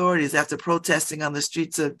state authorities after protesting on the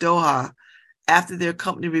streets of Doha after their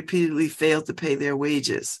company repeatedly failed to pay their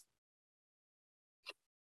wages.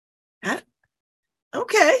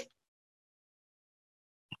 Okay.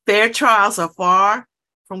 Fair trials are far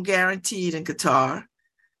from guaranteed in Qatar.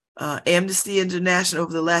 Amnesty International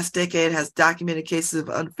over the last decade has documented cases of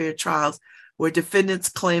unfair trials where defendants'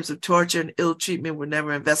 claims of torture and ill treatment were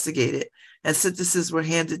never investigated and sentences were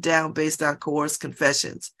handed down based on coerced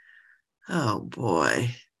confessions. Oh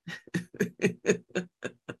boy.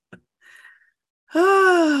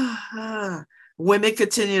 Women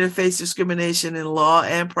continue to face discrimination in law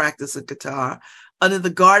and practice in Qatar. Under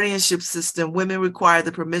the guardianship system, women require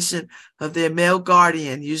the permission of their male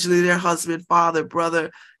guardian, usually their husband, father,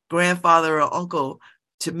 brother, grandfather, or uncle,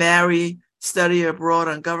 to marry, study abroad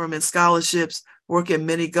on government scholarships, work in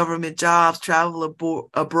many government jobs, travel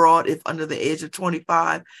abroad if under the age of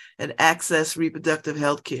 25, and access reproductive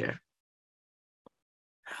health care.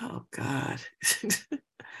 Oh, God.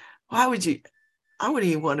 Why would you? I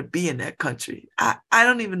wouldn't even want to be in that country. I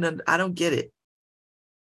don't get it.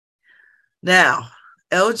 Now,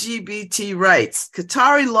 LGBT rights.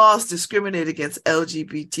 Qatari laws discriminate against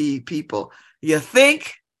LGBT people. You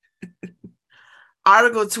think?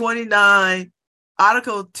 Article 29,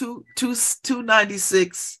 Article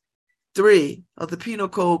 296(3) of the Penal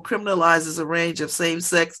Code criminalizes a range of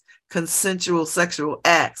same-sex consensual sexual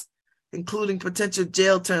acts, including potential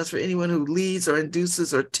jail terms for anyone who leads or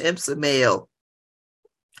induces or tempts a male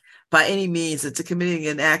by any means into committing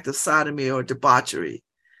an act of sodomy or debauchery.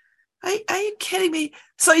 Are you kidding me?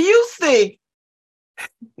 So you think,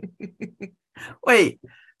 wait,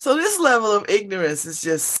 so this level of ignorance is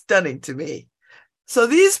just stunning to me. So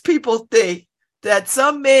these people think that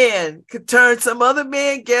some man could turn some other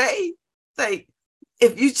man gay? Like,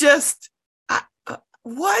 if you just,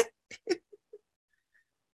 what?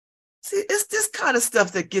 See, it's this kind of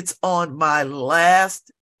stuff that gets on my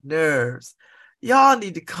last nerves. Y'all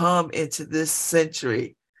need to come into this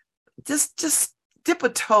century. Just dip a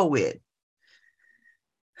toe in.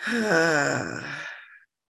 I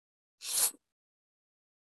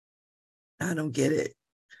don't get it.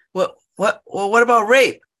 What about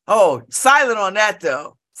rape? Oh, silent on that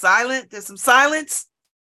though. Silent. There's some silence.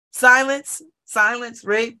 Silence.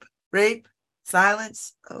 Rape.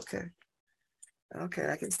 Silence. Okay. I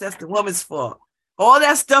guess that's the woman's fault. All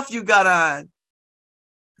that stuff you got on.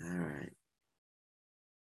 All right.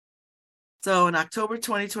 So in October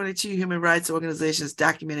 2022, human rights organizations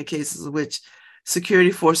documented cases in which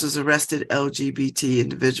security forces arrested LGBT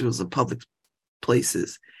individuals in public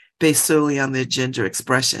places based solely on their gender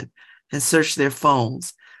expression and searched their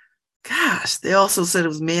phones. Gosh, they also said it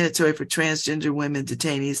was mandatory for transgender women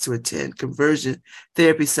detainees to attend conversion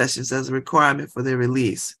therapy sessions as a requirement for their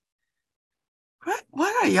release.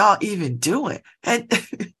 What are y'all even doing? And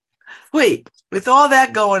wait, with all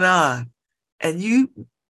that going on, and you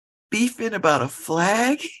beefing about a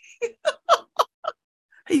flag?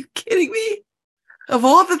 Are you kidding me? Of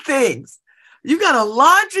all the things, you got a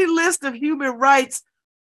laundry list of human rights,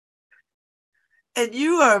 and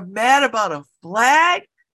you are mad about a flag?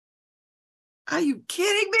 Are you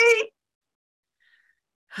kidding me?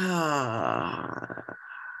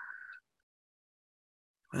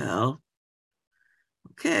 Well,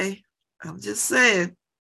 okay. I'm just saying.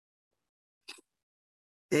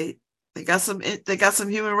 They got some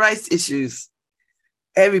human rights issues.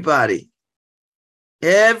 Everybody.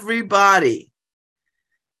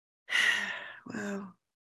 Well,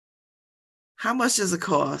 how much does it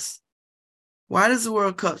cost? Why does the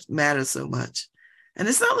World Cup matter so much? And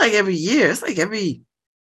it's not like every year. It's like every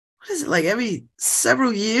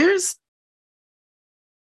several years?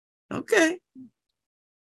 Okay.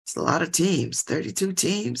 It's a lot of teams, 32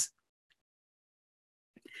 teams.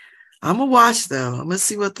 I'm going to watch, though. I'm going to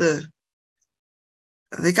see what they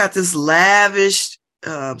got this lavish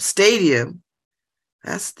stadium.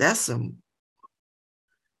 That's some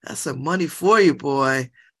money for you, boy.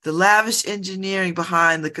 The lavish engineering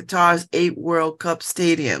behind the Qatar's 8 World Cup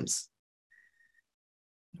stadiums.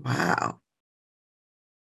 Wow.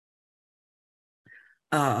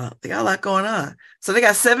 They got a lot going on. So they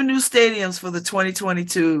got 7 new stadiums for the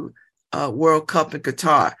 2022 World Cup in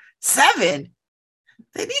Qatar. 7?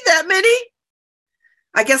 They need that many?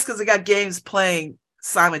 I guess because they got games playing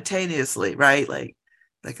simultaneously, right? Like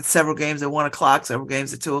several games at 1 o'clock, several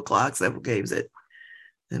games at 2 o'clock, several games at,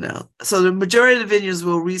 So the majority of the venues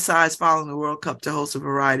will resize following the World Cup to host a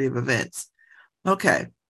variety of events. Okay.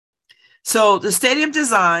 So the stadium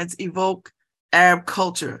designs evoke Arab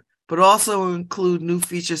culture, but also include new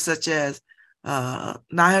features such as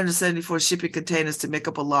 974 shipping containers to make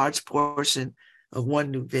up a large portion of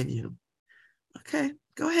one new venue. Okay,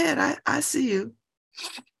 go ahead. I see you.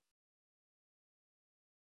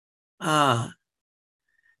 So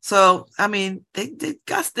I mean, they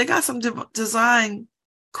got some design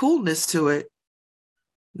coolness to it.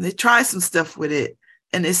 They try some stuff with it,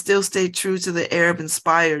 and they still stay true to the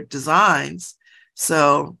Arab-inspired designs.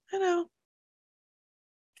 So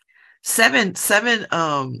 7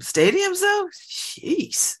 stadiums though.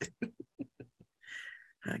 Jeez.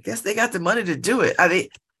 I guess they got the money to do it.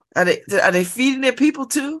 Are they feeding their people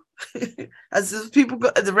too? As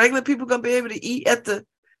the regular people gonna be able to eat at the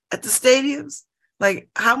stadiums? Like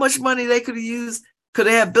how much money they could have used? Could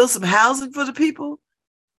they have built some housing for the people?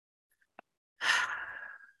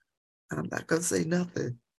 I'm not gonna say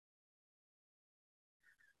nothing.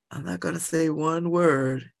 I'm not gonna say one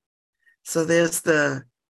word. So there's the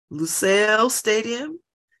Lusail Stadium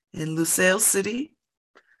in Lusail City.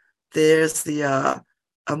 There's the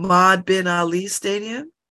Ahmad bin Ali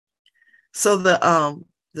Stadium. So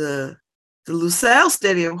the Lusail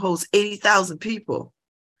Stadium holds 80,000 people.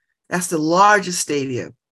 That's the largest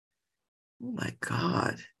stadium. Oh my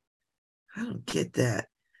God. I don't get that.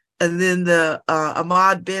 And then the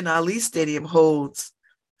Ahmad bin Ali Stadium holds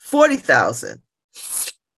 40,000.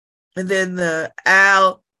 And then the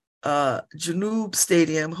Al Janoub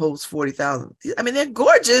Stadium holds 40,000. I mean, they're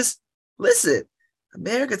gorgeous. Listen,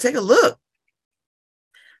 America, take a look.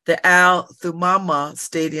 The Al Thumama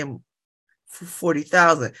Stadium for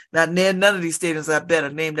 40,000. Now, none of these stadiums, I bet,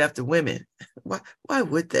 are named after women. Why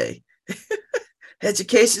would they?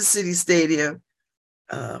 Education City Stadium,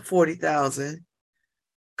 40,000.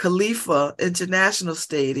 Khalifa International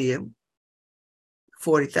Stadium,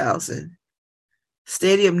 40,000.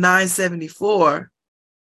 Stadium 974,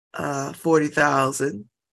 40,000.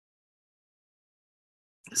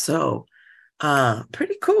 So,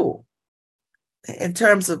 pretty cool in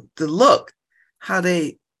terms of the look, how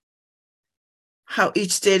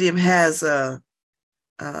each stadium has a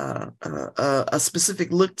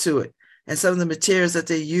specific look to it, and some of the materials that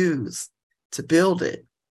they use to build it.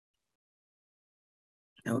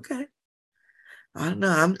 Okay. I don't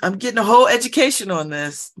know. I'm getting a whole education on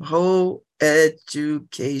this. Whole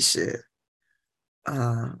education.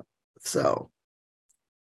 So,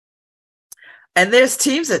 and there's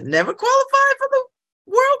teams that never qualified for the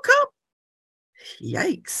World Cup.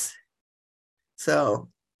 Yikes. So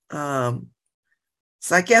I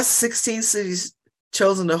guess 16 cities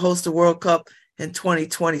chosen to host the World Cup in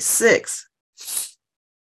 2026.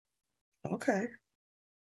 Okay.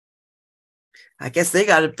 I guess they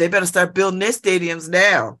better start building their stadiums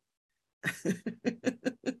now.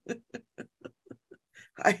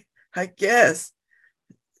 I guess,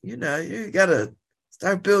 you gotta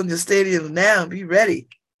start building your stadium now and be ready.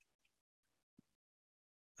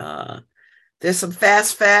 There's some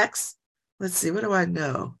fast facts. Let's see, what do I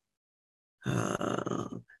know?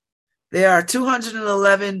 There are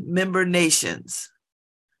 211 member nations.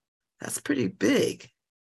 That's pretty big.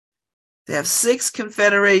 They have 6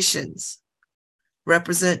 confederations,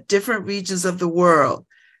 represent different regions of the world.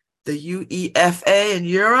 The UEFA in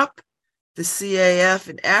Europe, the CAF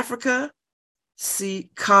in Africa,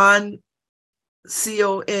 CONCACAF,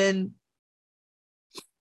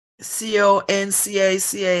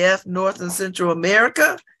 North and Central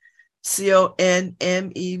America,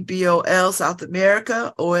 CONMEBOL, South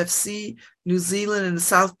America, OFC, New Zealand and the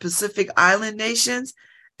South Pacific Island nations,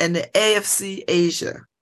 and the AFC, Asia.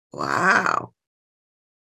 Wow.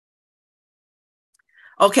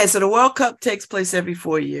 Okay, so the World Cup takes place every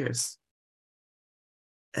 4 years.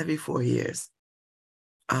 Every 4 years.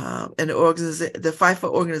 And the FIFA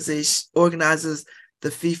organization organizes the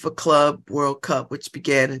FIFA Club World Cup, which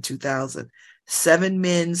began in 2000. 7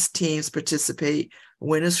 men's teams participate,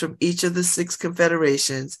 winners from each of the 6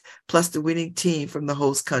 confederations, plus the winning team from the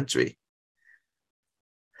host country.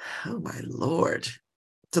 Oh, my Lord.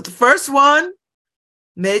 So the first one,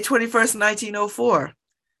 May 21st, 1904.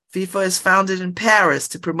 FIFA is founded in Paris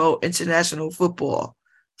to promote international football,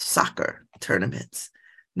 soccer tournaments.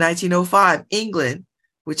 1905, England,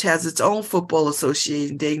 which has its own football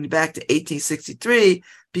association dating back to 1863,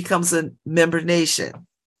 becomes a member nation.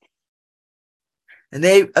 And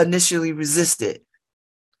they initially resisted.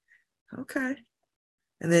 Okay.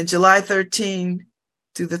 And then July 13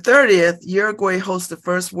 to the 30th, Uruguay hosts the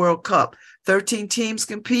first World Cup. 13 teams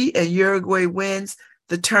compete, and Uruguay wins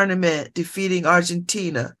the tournament, defeating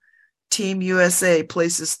Argentina. Team USA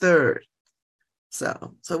places 3rd.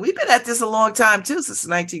 So we've been at this a long time, too, since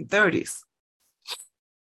the 1930s.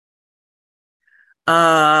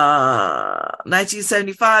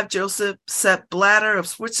 1975, Joseph Sepp Blatter of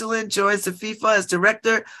Switzerland joins the FIFA as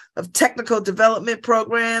Director of Technical Development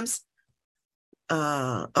Programs.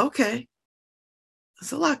 Okay.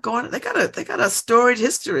 There's a lot going on. They got a storied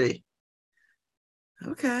history.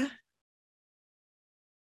 Okay.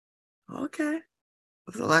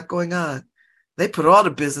 There's a lot going on. They put all the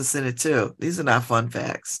business in it, too. These are not fun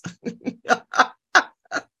facts.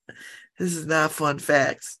 This is not fun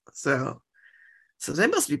facts. So they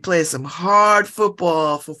must be playing some hard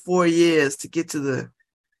football for 4 years to get to the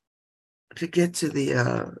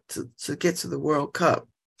World Cup.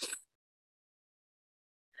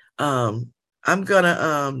 I'm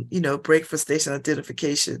gonna break for station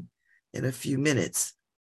identification in a few minutes.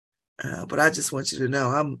 But I just want you to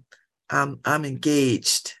know I'm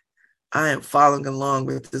engaged. I am following along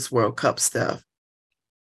with this World Cup stuff.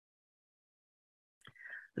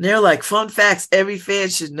 And they're like fun facts every fan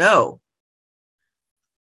should know.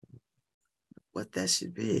 What that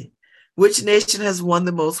should be. Which nation has won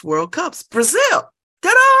the most World Cups? Brazil.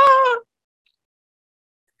 Ta-da!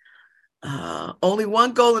 Only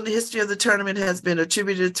 1 goal in the history of the tournament has been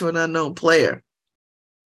attributed to an unknown player.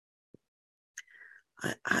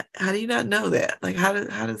 How do you not know that? Like, how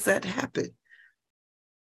does that happen?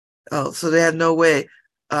 Oh, so they had no way.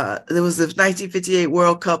 There was the 1958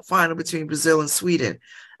 World Cup final between Brazil and Sweden,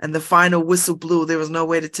 and the final whistle blew. There was no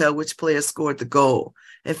way to tell which player scored the goal.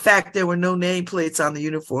 In fact, there were no nameplates on the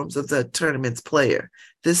uniforms of the tournament's player.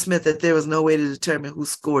 This meant that there was no way to determine who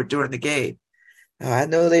scored during the game. I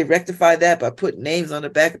know they rectified that by putting names on the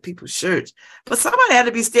back of people's shirts, but somebody had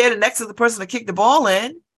to be standing next to the person to kick the ball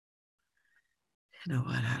in. You know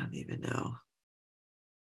what? I don't even know.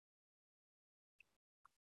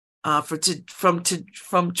 From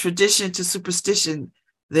tradition to superstition,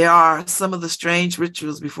 there are some of the strange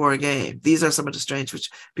rituals before a game. These are some of the strange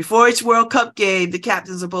rituals. Before each World Cup game, the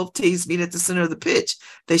captains of both teams meet at the center of the pitch.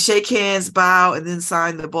 They shake hands, bow, and then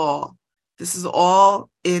sign the ball. This is all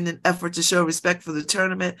in an effort to show respect for the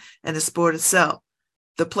tournament and the sport itself.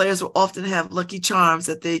 The players will often have lucky charms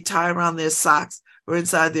that they tie around their socks or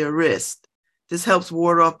inside their wrist. This helps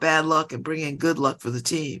ward off bad luck and bring in good luck for the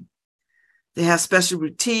team. They have special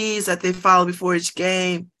routines that they follow before each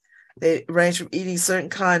game. They range from eating certain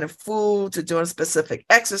kind of food to doing specific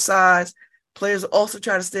exercise. Players also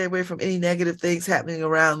try to stay away from any negative things happening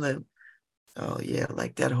around them. Oh, yeah,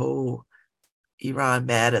 like that whole Iran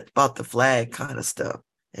mad about the flag kind of stuff.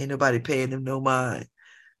 Ain't nobody paying them no mind.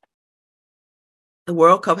 The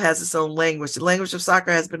World Cup has its own language. The language of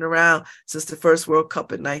soccer has been around since the first World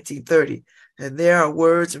Cup in 1930. And there are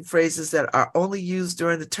words and phrases that are only used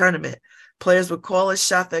during the tournament. Players will call a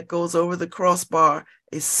shot that goes over the crossbar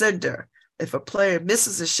a cinder. If a player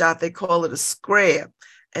misses a shot, they call it a scram.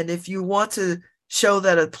 And if you want to show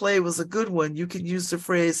that a play was a good one, you can use the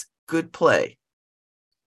phrase good play.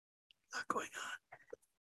 Not going on.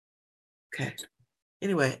 Okay.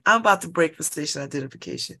 Anyway, I'm about to break for station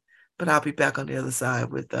identification, but I'll be back on the other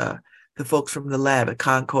side with the folks from the lab at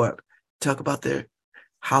Concord talk about their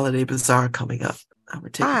holiday bazaar coming up. I'm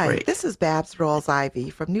going to take a break. Hi, this is Babs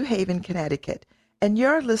Rawls-Ivy from New Haven, Connecticut, and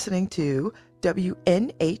you're listening to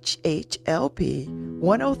WNHHLP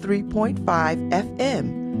 103.5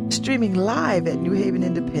 FM, streaming live at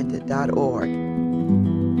newhavenindependent.org.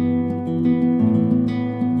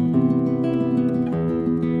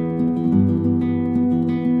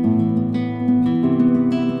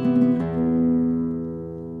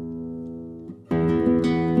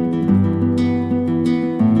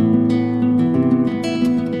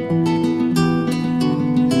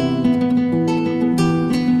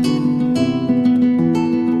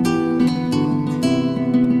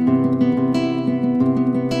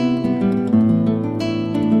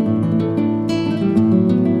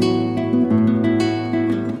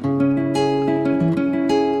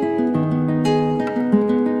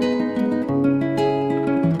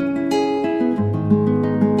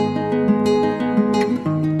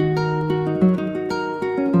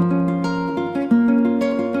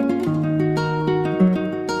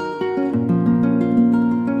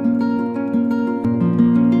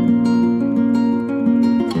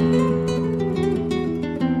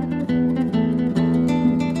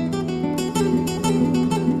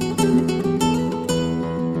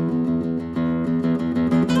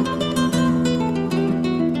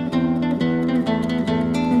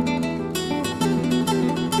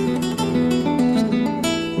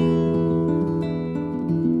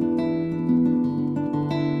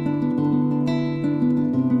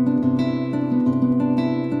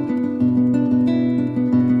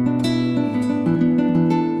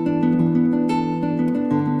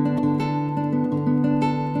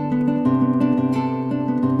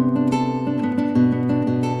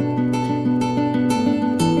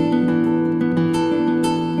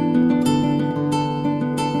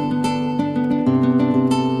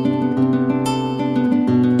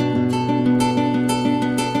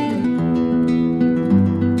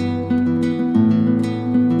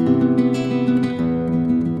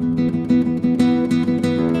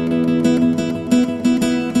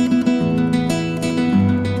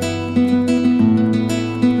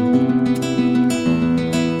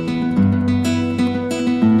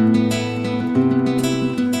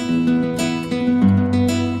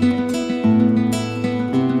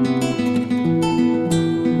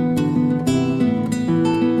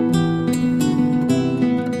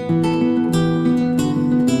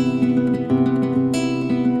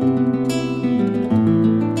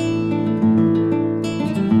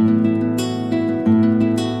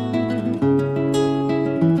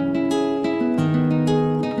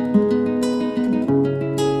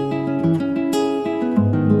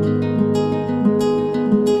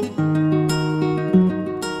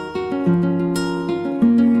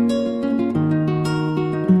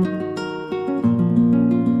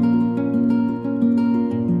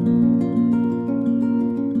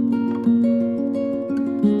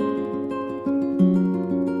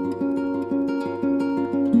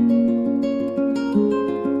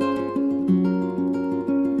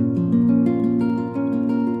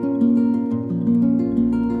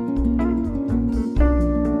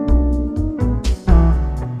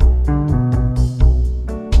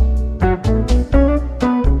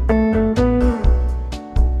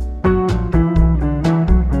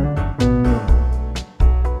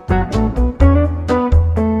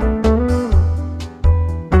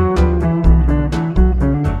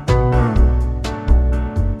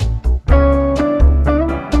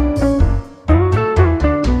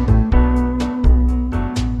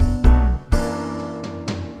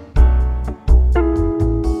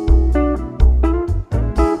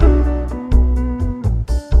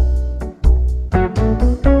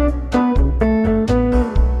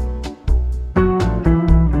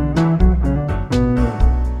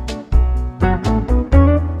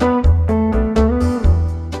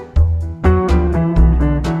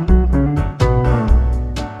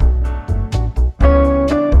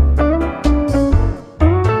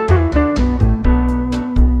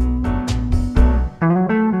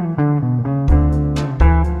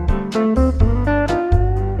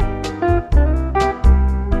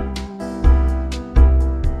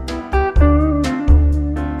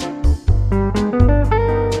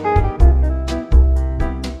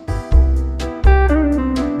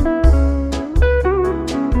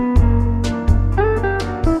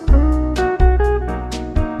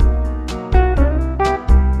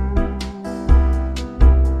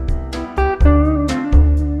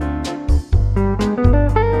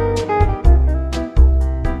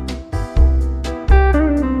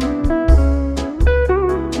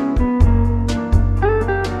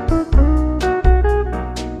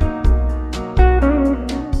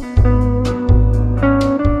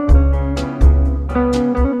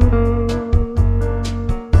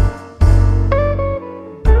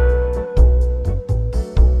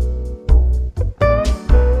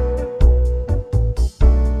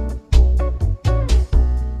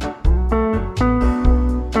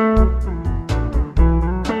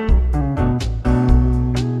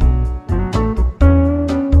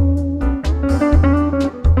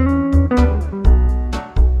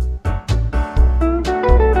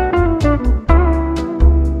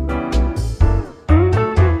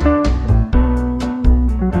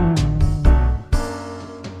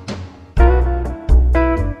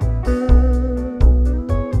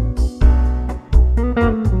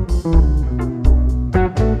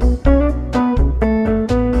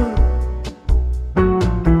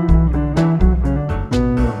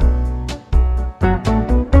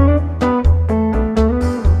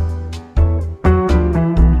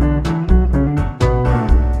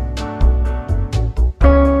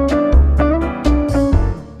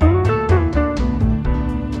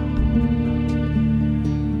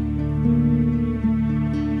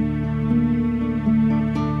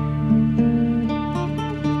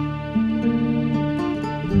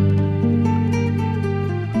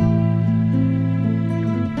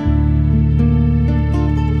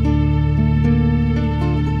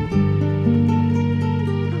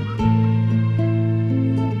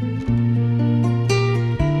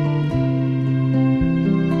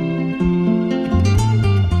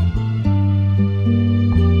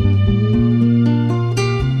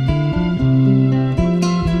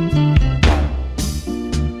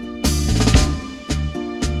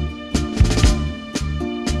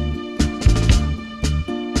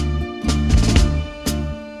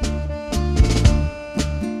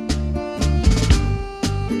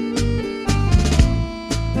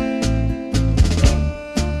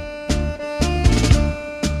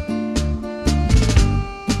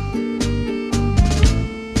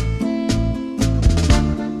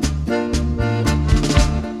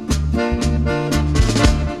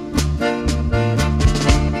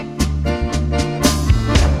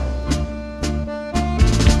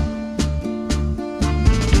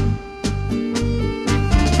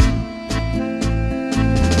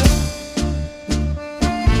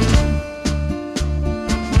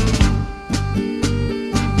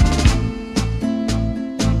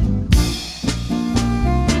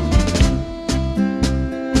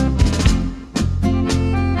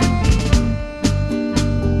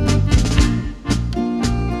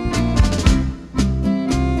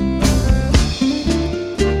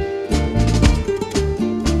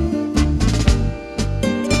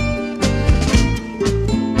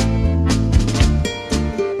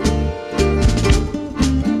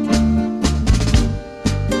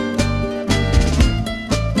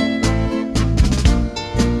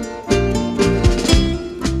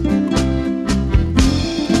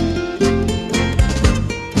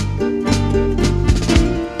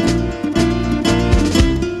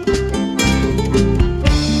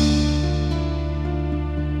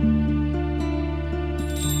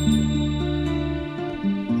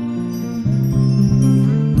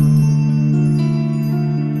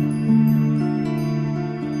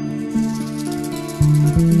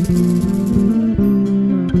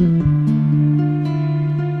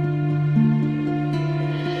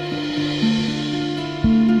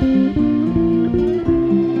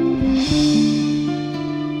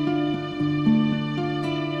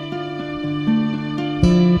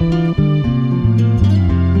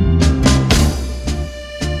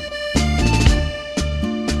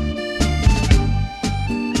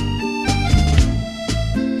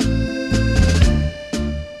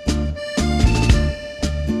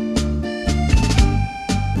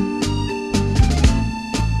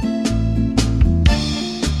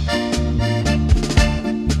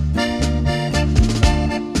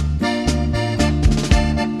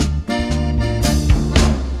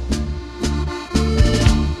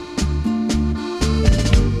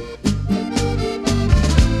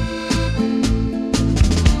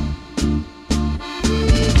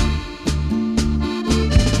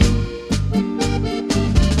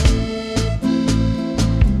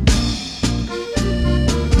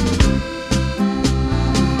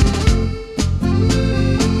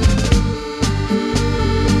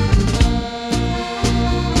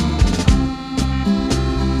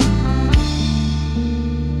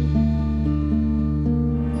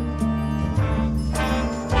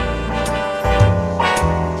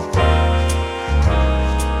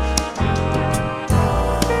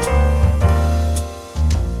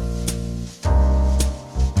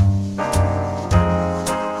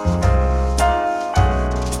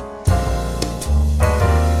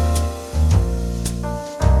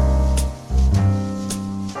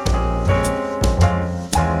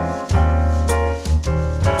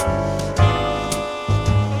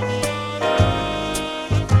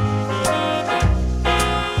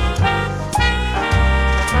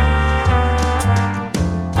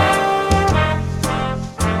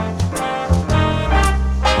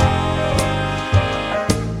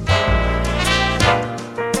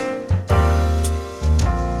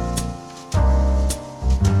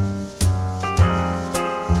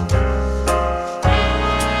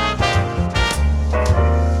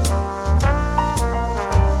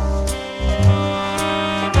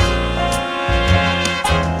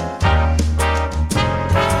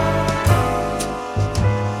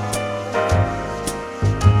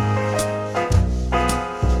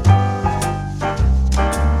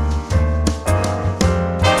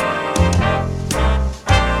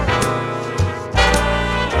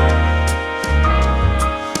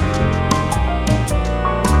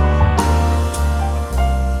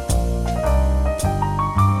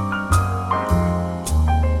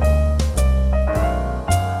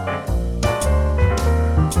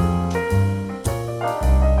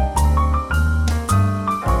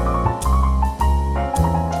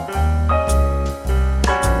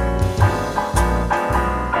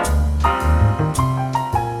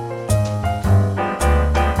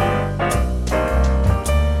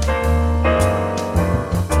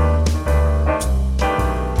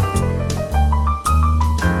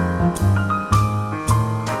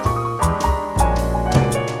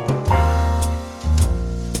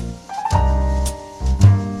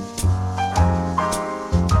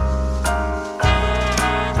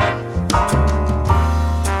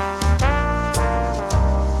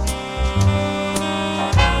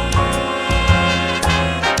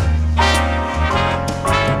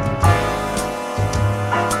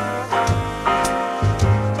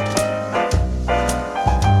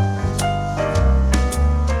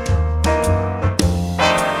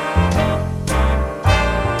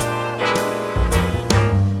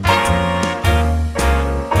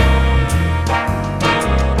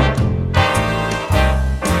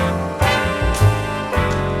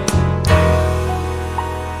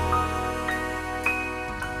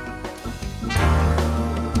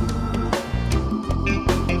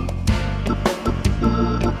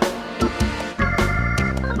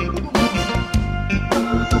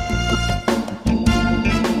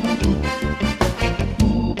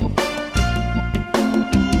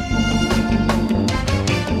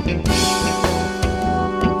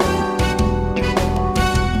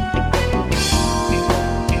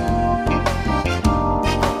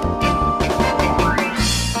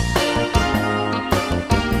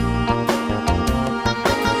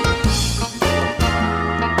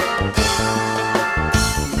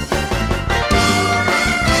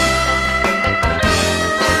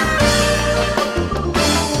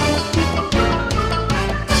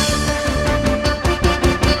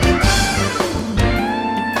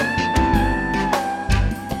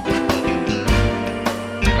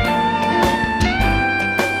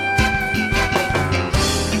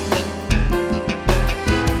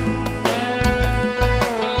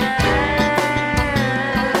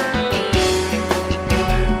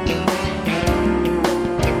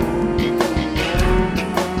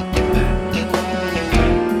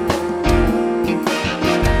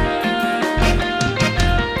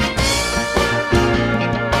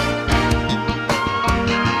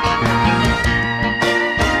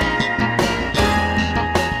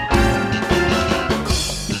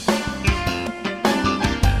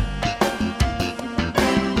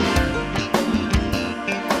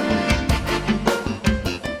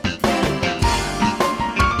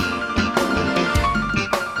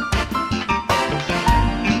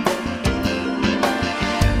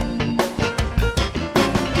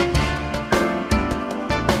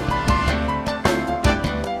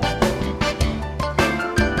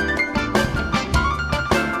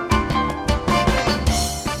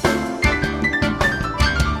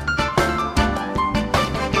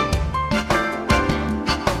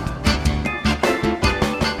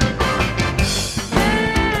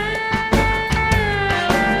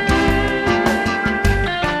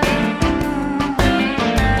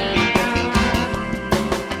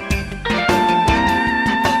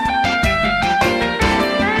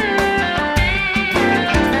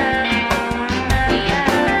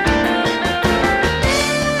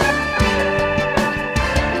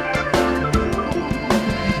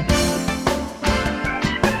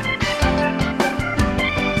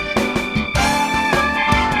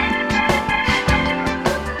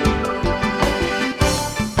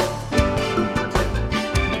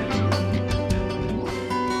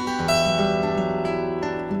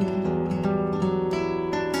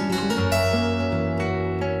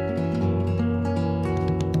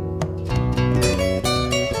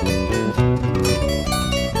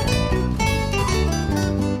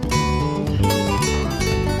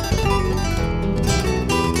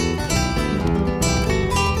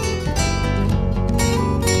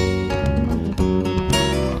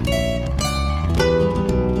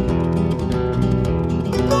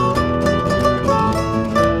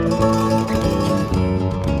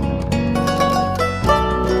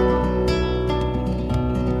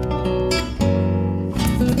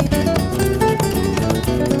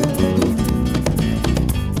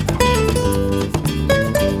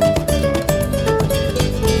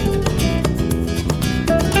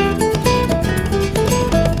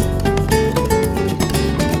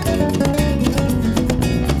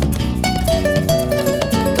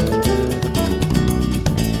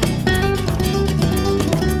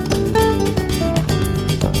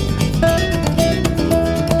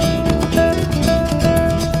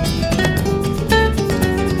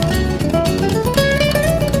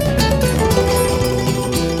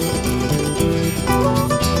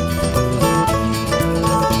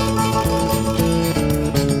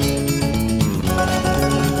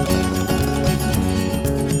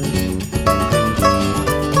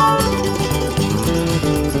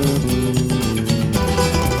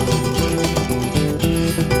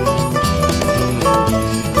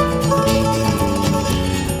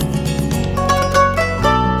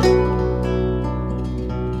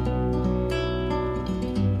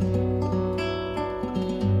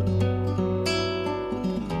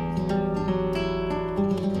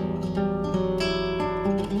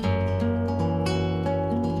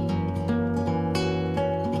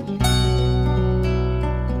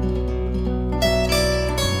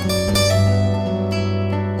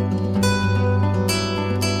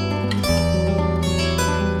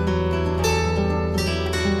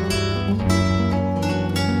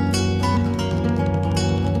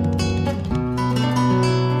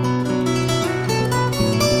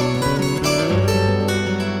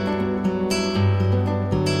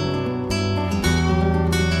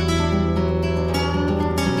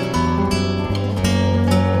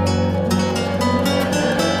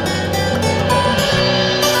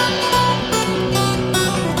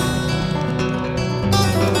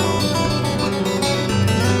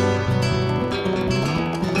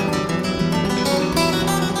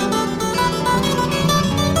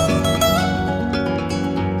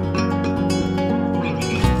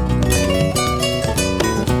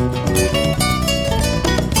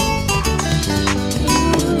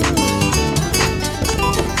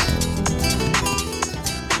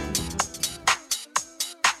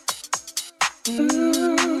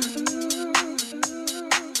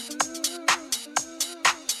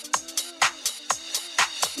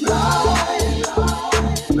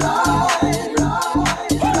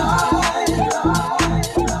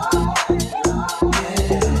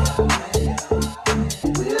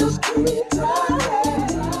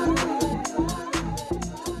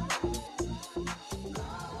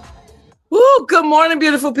 morning,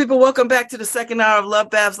 beautiful people. Welcome back to the second hour of Love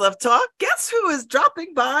Babs Love Talk. Guess who is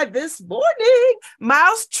dropping by this morning?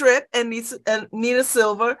 Miles Tripp and Nina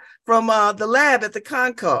Silver from the lab at the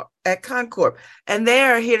Concorp. And they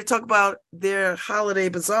are here to talk about their holiday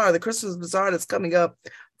bazaar, the Christmas bazaar that's coming up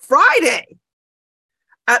Friday.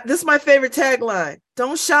 This is my favorite tagline.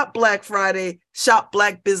 Don't shop Black Friday, shop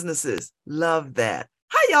Black businesses. Love that.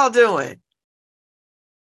 How y'all doing?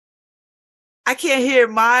 I can't hear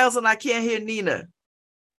Miles and I can't hear Nina.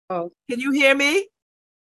 Oh, Can you hear me?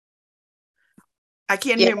 I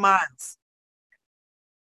can't Yeah. hear Miles.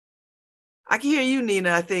 I can hear you,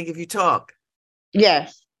 Nina, I think, if you talk.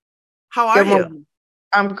 yes. How are Good you? morning.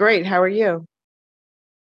 I'm great. How are you?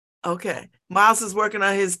 Okay. Miles is working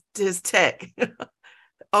on his tech.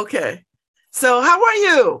 Okay. So how are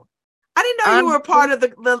you? I didn't know you I'm were a part of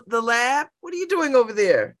the lab. What are you doing over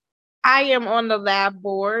there? I am on the lab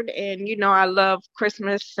board, and I love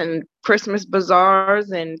Christmas and Christmas bazaars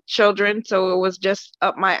and children, so it was just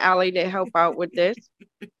up my alley to help out with this.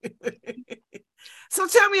 So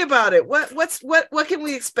tell me about it. What can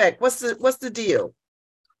we expect? What's the deal?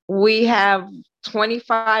 We have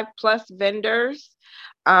 25 plus vendors,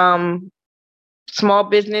 um, small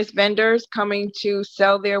business vendors coming to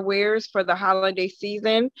sell their wares for the holiday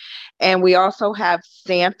season. And we also have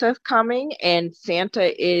Santa coming, and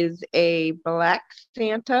Santa is a Black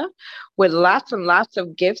Santa with lots and lots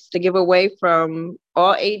of gifts to give away from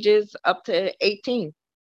all ages up to 18.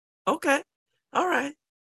 Okay. All right.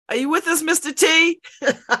 Are you with us, Mr. T?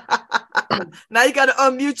 Now you got to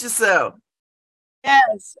unmute yourself.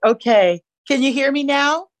 Yes. Okay. Can you hear me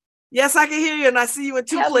now? Yes, I can hear you, and I see you in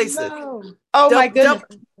two places. Hello. Oh my goodness.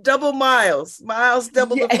 Double Miles. Miles,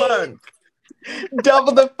 double the Yeah. fun.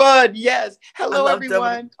 Double the fun. Yes. I Hello, love double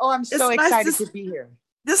everyone. Oh, I'm so It's nice excited to- to be here.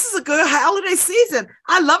 This is a good holiday season.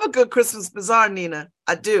 I love a good Christmas bazaar, Nina.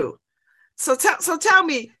 I do. So tell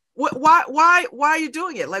me, why are you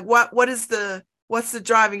doing it? Like, what's the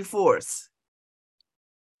driving force?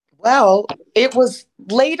 Well, it was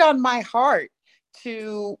laid on my heart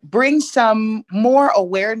to bring some more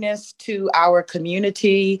awareness to our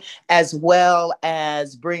community, as well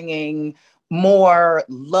as bringing more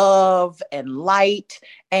love and light.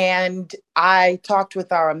 And I talked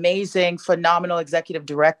with our amazing, phenomenal executive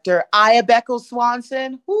director, Aya Beckel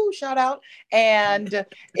Swanson, whoo, shout out. And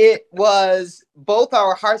it was both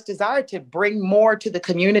our heart's desire to bring more to the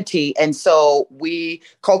community. And so we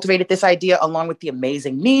cultivated this idea along with the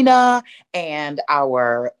amazing Nina and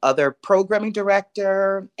our other programming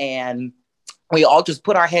director, and we all just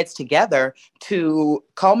put our heads together to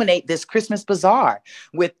culminate this Christmas bazaar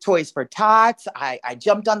with Toys for Tots. I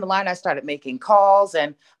jumped on the line, I started making calls,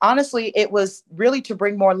 and honestly, it was really to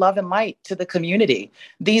bring more love and light to the community.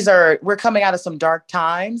 We're coming out of some dark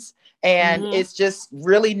times, and it's just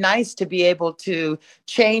really nice to be able to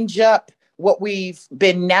change up what we've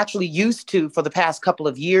been naturally used to for the past couple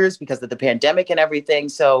of years because of the pandemic and everything.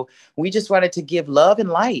 So we just wanted to give love and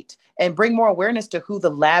light and bring more awareness to who the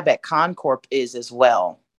lab at Concorp is as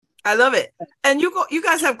well. I love it. And you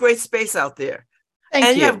guys have great space out there.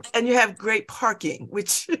 Thank you. You have great parking,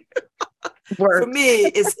 which Work. for me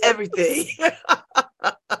is everything.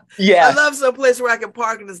 Yes. I love some place where I can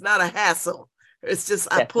park and it's not a hassle. It's just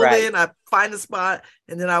I That's pull right. in, I find a spot,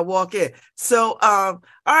 and then I walk in. So, all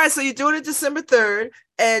right. So you're doing it December 3rd,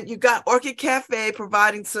 and you got Orchid Cafe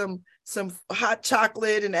providing some hot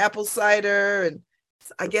chocolate and apple cider, and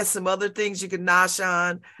I guess some other things you can nosh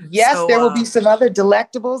on. Yes, So, there will be some other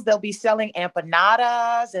delectables. They'll be selling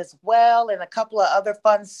empanadas as well, and a couple of other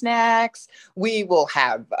fun snacks. We will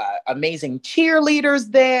have amazing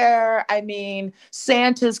cheerleaders there. I mean,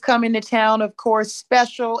 Santa's coming to town, of course,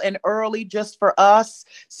 special and early just for us.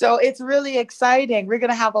 So it's really exciting. We're going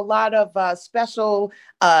to have a lot of special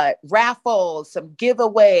raffles, some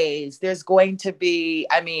giveaways. There's going to be,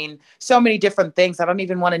 I mean, so many different things. I don't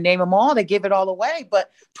even want to name them all to give it all away, but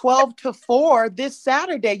 12 to 4 this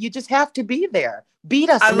Saturday, you just have to be there. Beat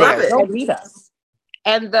us I love there. it. Don't beat us.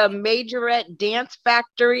 And the Majorette Dance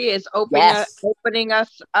Factory is Yes. opening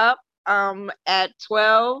us up at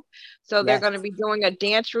 12. So they're Yes. going to be doing a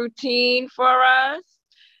dance routine for us.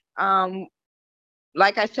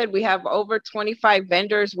 Like I said, we have over 25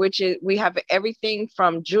 vendors, we have everything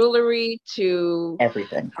from jewelry to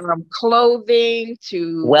Everything. clothing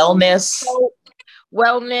to Wellness. soap,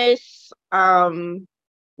 wellness,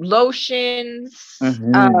 lotions,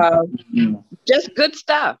 just good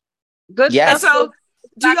stuff. Good Yes. stuff. So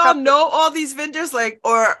do y'all know all these vendors? Like,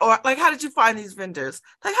 or like, how did you find these vendors?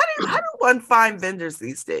 Like, how do one find vendors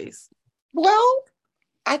these days? Well,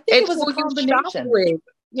 I think It's it was who a you shop combination. with.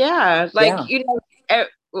 Yeah, like Yeah.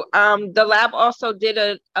 The lab also did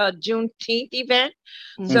a Juneteenth event.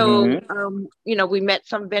 So, we met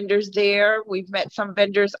some vendors there. We've met some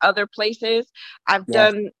vendors other places. I've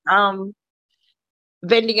done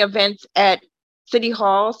vending events at City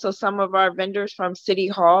Hall. So some of our vendors from City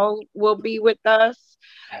Hall will be with us.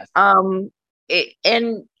 Yes.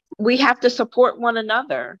 And we have to support one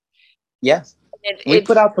another. Yes. We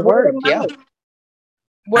put out the word. Yeah.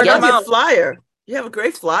 Word of mouth. Flyer. You have a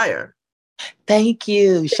great flyer. Thank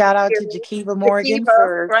you. Shout out to Jakiva Morgan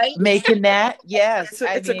for making that. Yes.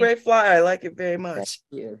 It's a great flyer. I like it very much.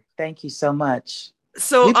 Thank you. Thank you so much.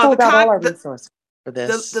 So we pulled out all our resources for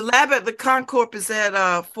this. The lab at the Concorp is at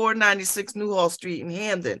 496 Newhall Street in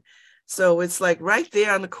Hamden. So it's like right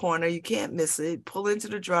there on the corner. You can't miss it. Pull into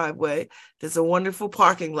the driveway. There's a wonderful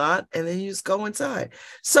parking lot, and then you just go inside.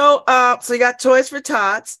 So you got Toys for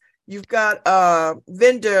Tots. You've got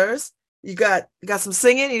vendors. You got some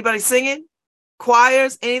singing. Anybody singing?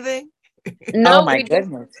 Choirs? Anything? No, my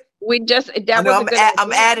goodness.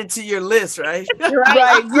 I'm added to your list, right?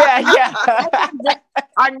 Right. Yeah.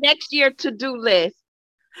 Our next year to-do list.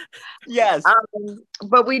 Yes.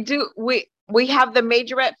 But we have the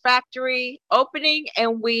Majorette Factory opening,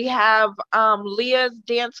 and we have Leah's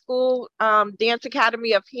Dance School, Dance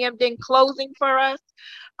Academy of Hamden closing for us.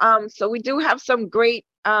 So we do have some great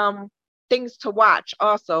things to watch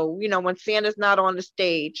also, when Santa's not on the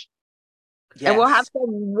stage. Yes. And we'll have some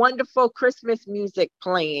wonderful Christmas music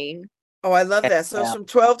playing. Oh, I love that. So it's from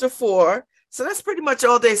 12 to 4. So that's pretty much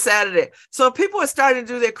all day Saturday. So if people are starting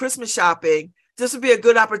to do their Christmas shopping, this would be a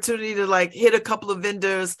good opportunity to hit a couple of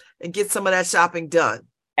vendors and get some of that shopping done.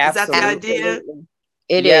 Absolutely. Is that the idea?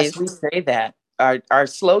 It is. Yes, we say that. Our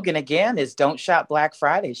slogan again is "Don't shop Black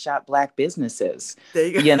Friday, shop Black businesses." There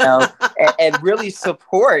you go. And really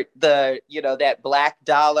support that Black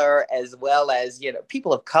dollar, as well as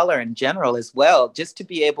people of color in general as well. Just to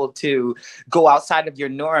be able to go outside of your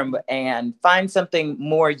norm and find something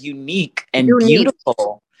more unique and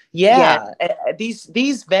beautiful. Yeah, yes.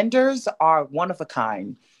 These vendors are one of a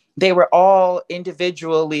kind. They were all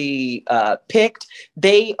individually picked.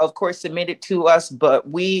 They, of course, submitted to us, but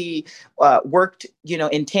we worked,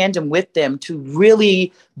 in tandem with them to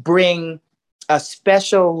really bring a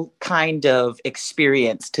special kind of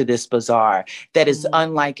experience to this bazaar that is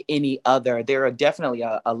unlike any other. There are definitely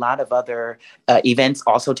a lot of other events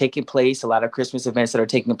also taking place, a lot of Christmas events that are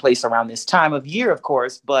taking place around this time of year, of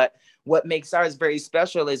course. But what makes ours very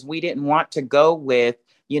special is we didn't want to go with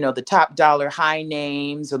the top dollar high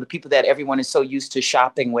names or the people that everyone is so used to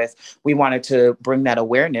shopping with. We wanted to bring that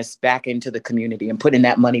awareness back into the community and putting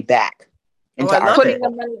that money back into our putting the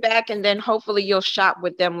money back, and then hopefully you'll shop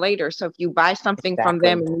with them later. So if you buy something from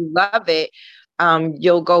them and you love it,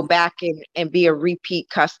 you'll go back and be a repeat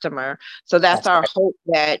customer. So that's our hope,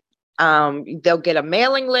 that they'll get a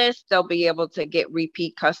mailing list. They'll be able to get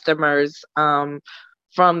repeat customers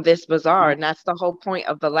from this bazaar. And that's the whole point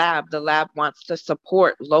of the lab. The lab wants to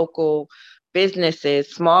support local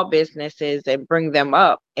businesses, small businesses, and bring them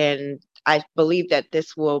up. And I believe that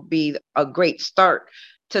this will be a great start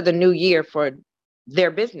to the new year for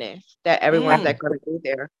their business, that everyone's going to be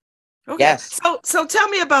there. Okay. Yes. So tell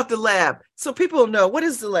me about the lab. So people know, what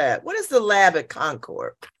is the lab? What is the lab at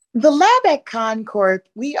Concorp? The lab at Concorp,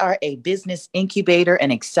 we are a business incubator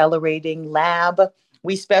and accelerating lab.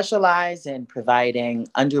 We specialize in providing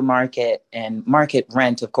under market and market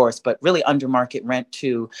rent, of course, but really under market rent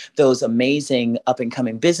to those amazing up and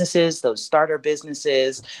coming businesses, those starter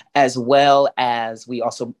businesses, as well as we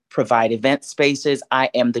also provide event spaces. I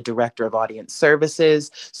am the director of audience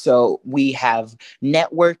services. So we have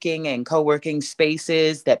networking and co-working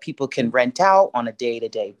spaces that people can rent out on a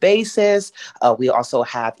day-to-day basis. We also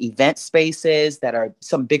have event spaces that are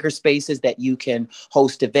some bigger spaces that you can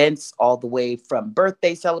host events all the way from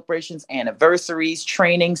birthday celebrations, anniversaries,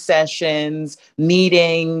 training sessions,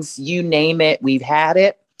 meetings, you name it, we've had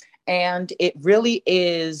it. And it really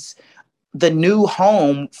is the new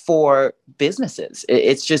home for businesses.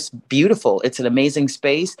 It's just beautiful. It's an amazing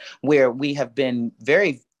space where we have been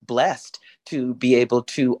very blessed to be able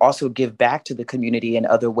to also give back to the community in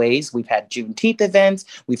other ways. We've had Juneteenth events.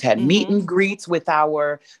 We've had meet and greets with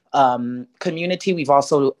our community. We've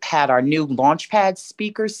also had our new Launchpad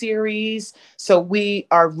speaker series. So we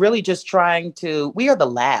are really just we are the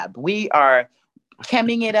lab. We are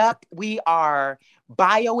chemming it up. We are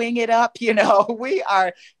bioing it up. We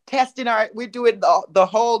are we're doing the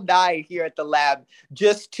whole nine here at the lab,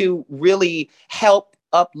 just to really help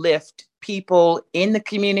uplift people in the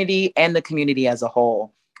community and the community as a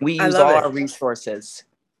whole. We use all our resources.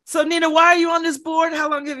 So Nina, why are you on this board? How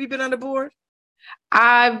long have you been on the board?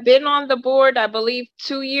 I've been on the board, I believe,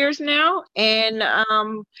 2 years now, and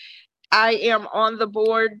I am on the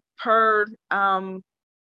board per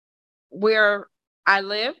where I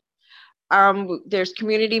live. There's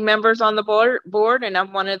community members on the board, and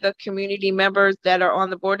I'm one of the community members that are on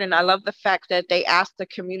the board. And I love the fact that they ask the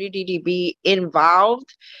community to be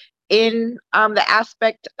involved in the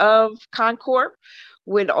aspect of Concord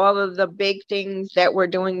with all of the big things that we're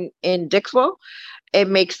doing in Dixwell. It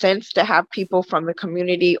makes sense to have people from the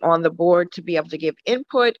community on the board to be able to give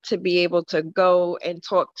input, to be able to go and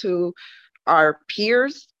talk to our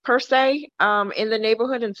peers per se in the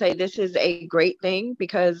neighborhood and say this is a great thing,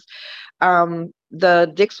 because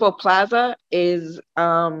the Dixwell Plaza is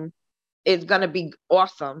going to be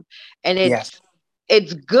awesome, and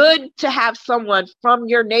it's good to have someone from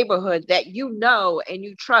your neighborhood that you know and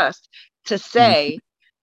you trust to say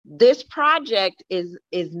this project is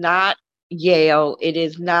not Yale, it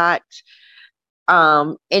is not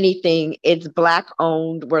anything, it's Black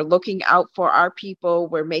owned. We're looking out for our people.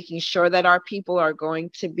 We're making sure that our people are going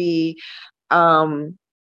to be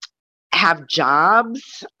have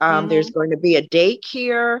jobs. There's going to be a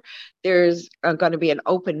daycare. There's going to be an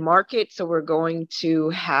open market. So we're going to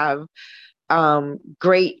have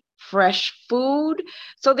great fresh food.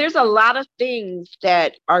 So there's a lot of things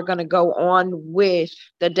that are going to go on with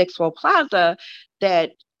the Dixwell Plaza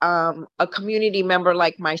that a community member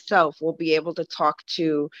like myself will be able to talk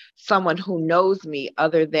to someone who knows me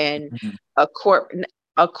other than a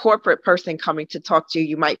corporate person coming to talk to you.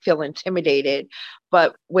 You might feel intimidated,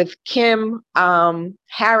 but with Kim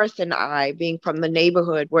Harris and I being from the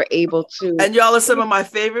neighborhood, we're able to. And y'all are some of my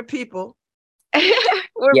favorite people.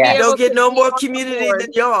 Don't get no more community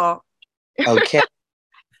than y'all. Okay.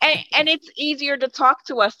 And it's easier to talk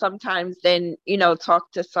to us sometimes than,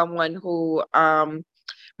 talk to someone who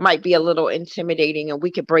might be a little intimidating, and we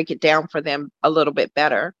could break it down for them a little bit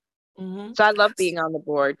better. So I love being on the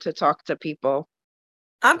board to talk to people.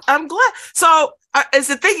 I'm glad. So is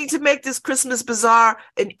the thinking to make this Christmas Bazaar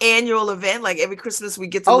an annual event? Like every Christmas we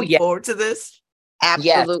get to look forward to this?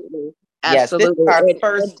 Absolutely. Yes. Absolutely. This is our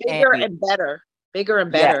first bigger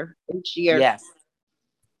and better each year. Yes.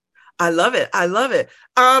 I love it.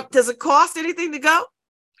 Does it cost anything to go?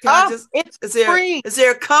 It's free. Is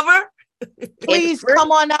there a cover? Please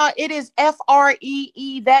come on out. It is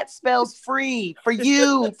FREE. That spells free for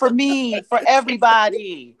you, for me, for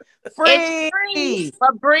everybody. Free. It's free,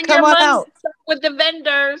 but bring your money out with the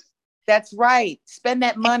vendors. That's right. Spend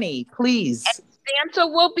that money, please. And Santa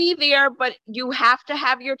will be there, but you have to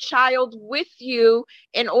have your child with you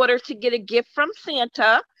in order to get a gift from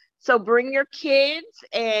Santa. So bring your kids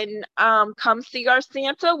and come see our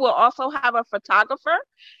Santa. We'll also have a photographer.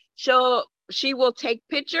 She will take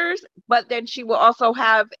pictures, but then she will also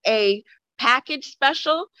have a package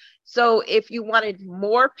special. So if you wanted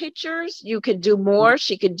more pictures, you could do more.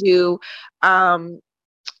 She could do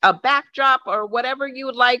a backdrop or whatever you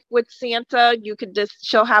would like with Santa.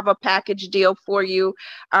 She'll have a package deal for you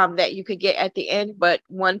that you could get at the end. But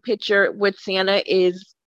one picture with Santa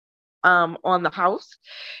is on the house,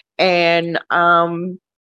 and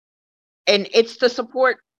it's to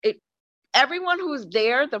support everyone who's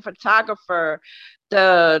there, the photographer,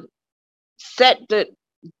 the set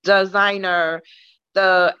designer,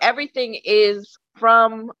 everything is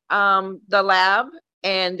from the lab,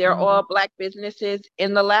 and they're all Black businesses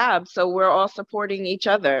in the lab. So we're all supporting each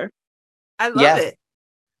other. I love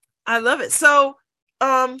it. So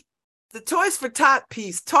the Toys for Tot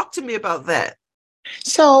piece, talk to me about that.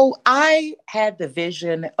 So I had the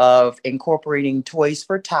vision of incorporating Toys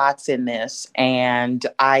for Tots in this, and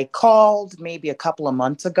I called maybe a couple of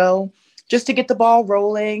months ago just to get the ball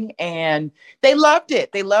rolling, and they loved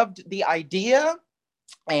it. They loved the idea,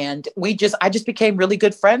 and I just became really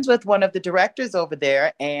good friends with one of the directors over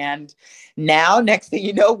there, and now next thing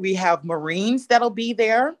you know, we have Marines that'll be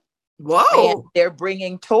there. Whoa! And they're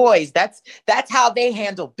bringing toys. That's how they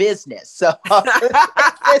handle business. So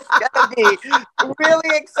it's gonna be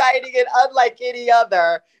really exciting and unlike any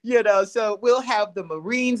other, So we'll have the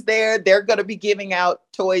Marines there. They're gonna be giving out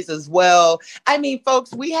toys as well. I mean,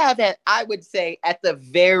 folks, we have I would say at the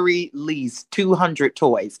very least 200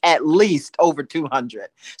 toys, at least over 200.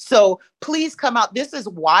 So please come out. This is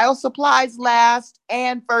while supplies last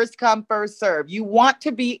and first come, first serve. You want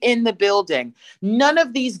to be in the building. None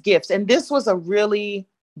of these gifts, and this was a really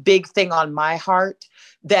big thing on my heart,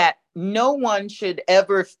 that no one should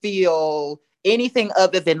ever feel anything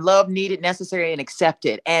other than love, needed, necessary, and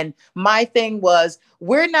accepted. And my thing was,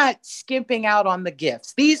 we're not skimping out on the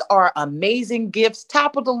gifts. These are amazing gifts,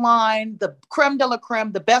 top of the line, the creme de la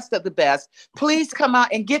creme, the best of the best. Please come out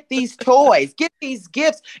and get these toys, get these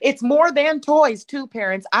gifts. It's more than toys too,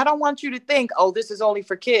 parents. I don't want you to think, oh, this is only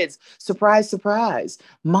for kids. Surprise, surprise.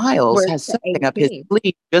 Miles We're has to something up his 18.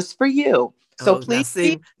 sleeve just for you. So please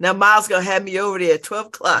see now Miles gonna have me over there at 12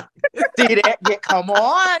 o'clock. that. Yeah, come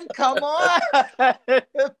on.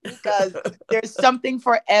 Because there's something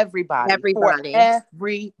for everybody. Everybody. For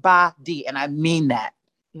everybody. And I mean that.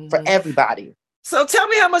 For Mhm. everybody. So tell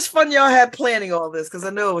me how much fun y'all had planning all this, because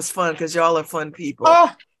I know it was fun because y'all are fun people.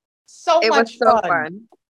 Oh, so It much was so fun.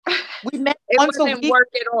 fun. We met It once a wasn't week. work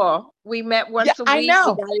at all. We met once a I week.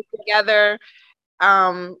 know. We got it together.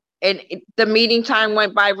 The meeting time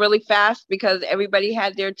went by really fast because everybody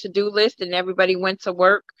had their to-do list and everybody went to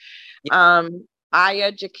work. Aya,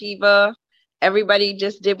 Jakiva, everybody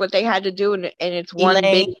just did what they had to do, and it's one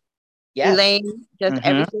Elaine. big Yes. Elaine. Just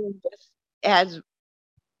everything just has.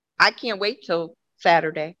 I can't wait till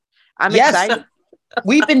Saturday. I'm excited.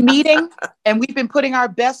 We've been meeting and we've been putting our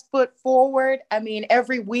best foot forward. I mean,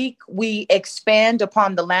 every week we expand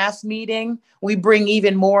upon the last meeting. We bring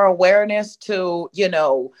even more awareness to,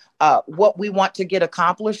 what we want to get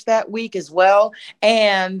accomplished that week as well.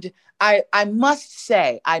 And I must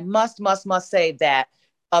say, I must say that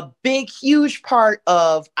a big, huge part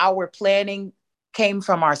of our planning came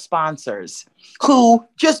from our sponsors, who,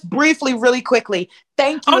 just briefly, really quickly,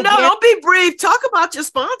 thank you. Oh, no, don't be brief. Talk about your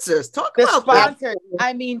sponsors. Talk The about sponsors.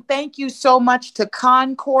 I mean, thank you so much to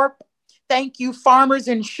Concorp. Thank you, Farmers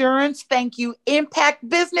Insurance. Thank you, Impact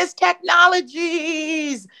Business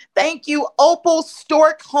Technologies. Thank you, Opal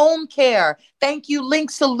Stork Home Care. Thank you,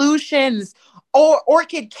 Link Solutions. Or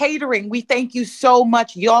Orchid Catering. We thank you so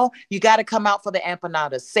much, y'all. You got to come out for the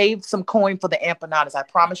empanadas. Save some coin for the empanadas. I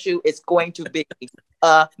promise you, it's going to be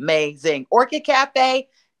amazing. Orchid Cafe,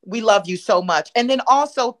 we love you so much. And then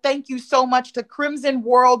also, thank you so much to Crimson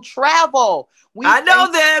World Travel. I know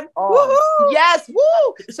them. Woo-hoo. Yes,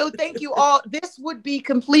 woo! So thank you all. This would be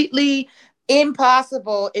completely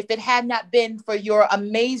impossible if it had not been for your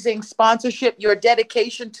amazing sponsorship, your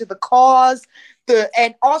dedication to the cause.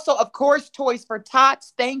 And also, of course, Toys for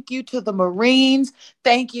Tots. Thank you to the Marines.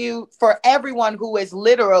 Thank you for everyone who has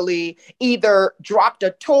literally either dropped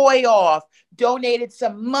a toy off, donated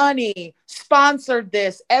some money, sponsored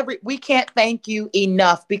this. We can't thank you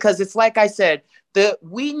enough, because it's like I said,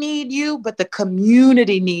 we need you, but the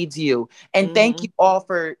community needs you. And thank you all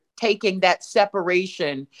for taking that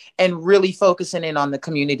separation and really focusing in on the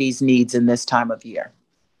community's needs in this time of year.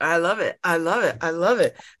 I love it. I love it. I love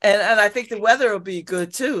it. And I think the weather will be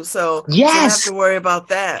good too. So yes, you don't have to worry about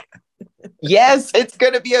that. Yes, it's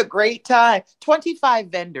going to be a great time. 25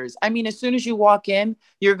 vendors. I mean, as soon as you walk in,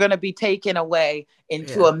 you're going to be taken away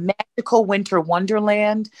into a magical winter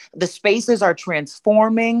wonderland. The spaces are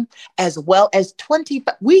transforming, as well as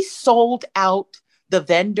 25. We sold out the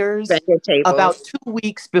vendors about 2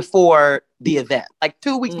 weeks before the event. Like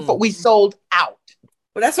 2 weeks before, we sold out.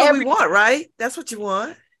 Well, that's what we want, right? That's what you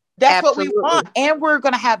want. That's what we want. And we're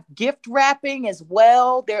going to have gift wrapping as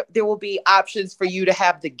well. There will be options for you to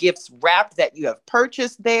have the gifts wrapped that you have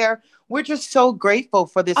purchased there. We're just so grateful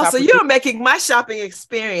for this opportunity. So you're making my shopping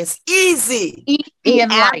experience easy. Easy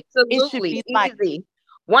and light. Absolutely. It should be easy.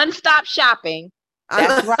 One-stop shopping.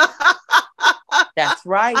 That's right. That's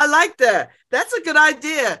right. I like that. That's a good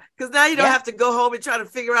idea, because now you don't have to go home and try to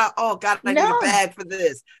figure out, oh, God, I need a bag for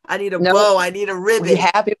this. I need a bow. I need a ribbon. We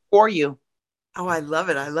have it for you. Oh, I love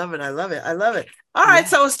it. I love it. I love it. I love it. All right.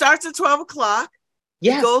 So it starts at 12 o'clock.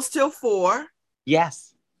 Yes. It goes till 4.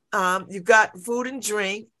 Yes. You've got food and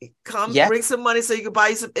drink. Come bring some money so you can buy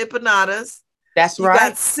you some empanadas. That's right. You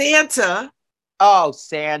got Santa. Oh,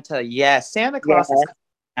 Santa. Yes. Santa Claus is coming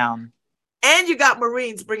down. And you got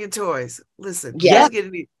Marines bringing toys. Listen. Yes. Does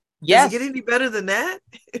it get any better than that?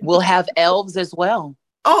 We'll have elves as well.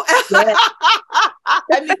 Oh, I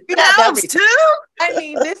mean, elves too? I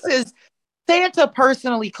mean, this is... Santa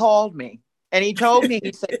personally called me and he told me,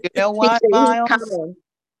 he said, you know what, Miles,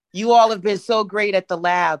 you all have been so great at the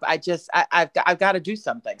lab. I've got to do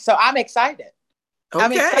something. So I'm excited.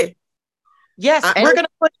 Okay. Yes, we're going to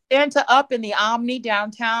put Santa up in the Omni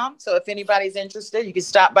downtown. So if anybody's interested, you can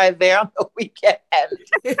stop by there on the weekend.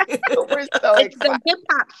 We're so excited. It's the hip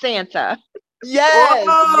hop Santa. Yes.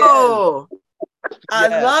 Whoa. Yes. I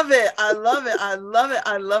love it. I love it. I love it.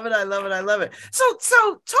 I love it. I love it. I love it. So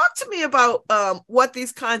talk to me about what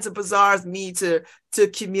these kinds of bazaars mean to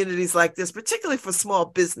communities like this, particularly for small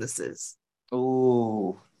businesses.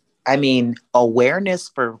 Ooh, I mean, awareness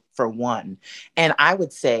for one. And I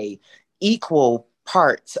would say equal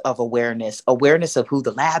parts of awareness of who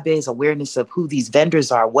the lab is, awareness of who these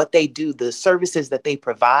vendors are, what they do, the services that they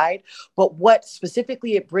provide, but what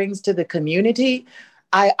specifically it brings to the community.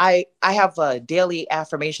 I have a daily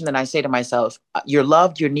affirmation that I say to myself: you're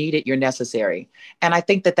loved, you're needed, you're necessary. And I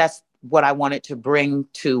think that that's what I wanted to bring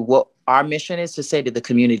to what our mission is to say to the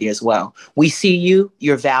community as well. We see you,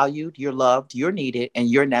 you're valued, you're loved, you're needed, and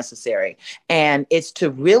you're necessary. And it's to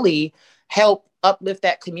really help uplift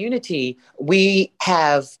that community. We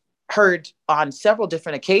have heard on several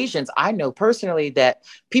different occasions, I know personally, that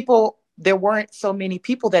there weren't so many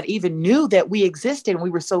people that even knew that we existed and we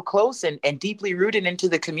were so close and deeply rooted into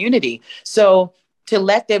the community. So to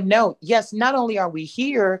let them know, yes, not only are we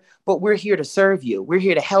here, but we're here to serve you. We're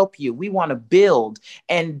here to help you. We want to build.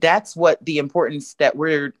 And that's what the importance that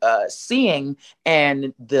we're seeing.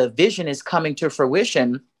 And the vision is coming to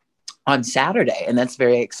fruition on Saturday. And that's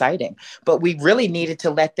very exciting. But we really needed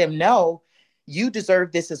to let them know you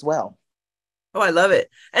deserve this as well. Oh, I love it.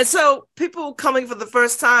 And so people coming for the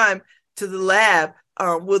first time to the lab,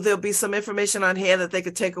 will there be some information on hand that they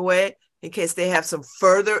could take away in case they have some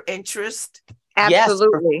further interest?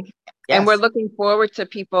 Absolutely. Yes. And we're looking forward to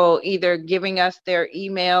people either giving us their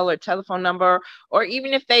email or telephone number, or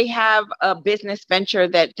even if they have a business venture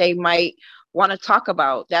that they might want to talk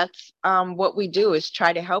about. That's what we do, is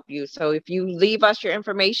try to help you. So if you leave us your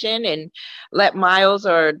information and let Miles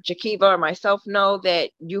or Jakiva or myself know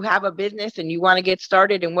that you have a business and you want to get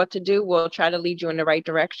started and what to do, we'll try to lead you in the right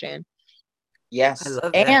direction. Yes. I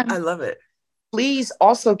love that. And I love it. Please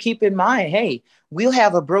also keep in mind, hey, we'll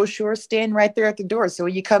have a brochure stand right there at the door. So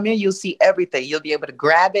when you come in, you'll see everything. You'll be able to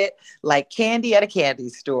grab it like candy at a candy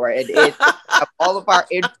store. And it have all of our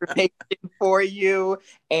information for you.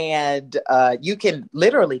 And you can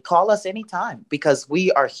literally call us anytime because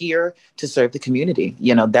we are here to serve the community.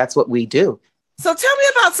 You know, that's what we do. So tell me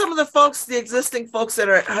about some of the folks, the existing folks that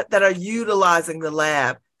are utilizing the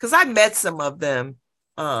lab, because I met some of them.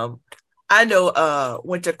 I know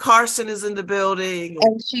Winter Carson is in the building.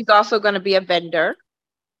 And she's also going to be a vendor.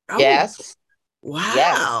 Oh, yes.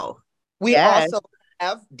 Wow. Yes. We also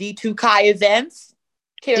have D2 Kai Events.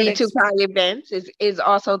 D2 Kai Events is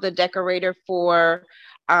also the decorator for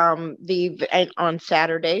the event on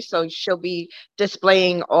Saturday. So she'll be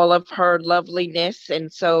displaying all of her loveliness. And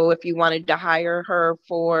so if you wanted to hire her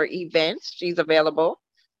for events, she's available.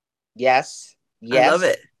 Yes. I love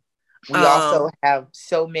it. We also have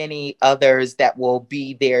so many others that will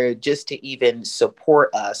be there just to even support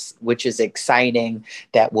us, which is exciting,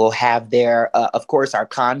 that will have their, of course, our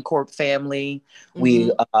Concorp family. Mm-hmm.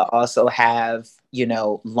 We also have,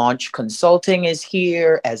 Launch Consulting is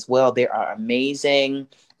here as well. They are amazing.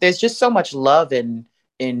 There's just so much love in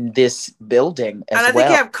this building as well. And I think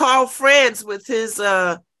you have Carl Franz with his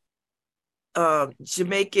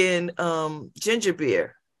Jamaican ginger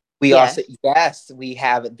beer. We also, we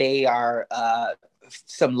have, they are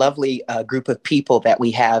some lovely group of people that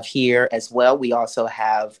we have here as well. We also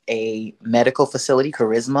have a medical facility,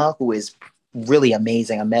 Charisma, who is really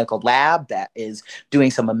amazing, a medical lab that is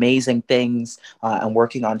doing some amazing things and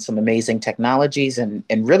working on some amazing technologies. And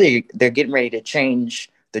really, they're getting ready to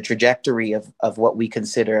change the trajectory of what we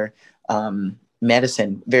consider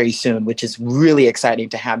medicine very soon, which is really exciting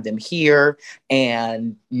to have them here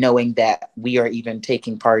and knowing that we are even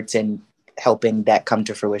taking parts in helping that come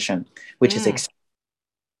to fruition, which is exciting.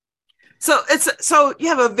 So you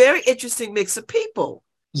have a very interesting mix of people.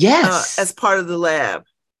 Yes. As part of the lab.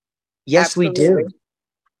 Yes, absolutely. We do.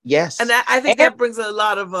 Yes. And I think that brings a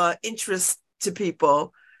lot of interest to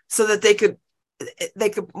people so that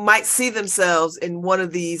they might see themselves in one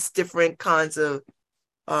of these different kinds of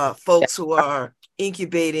folks who are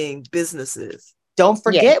incubating businesses. Don't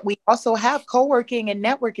forget, we also have co-working and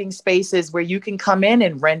networking spaces where you can come in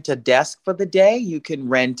and rent a desk for the day. You can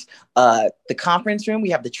rent the conference room.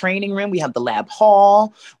 We have the training room. We have the lab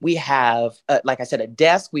hall. We have, like I said, a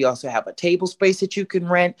desk. We also have a table space that you can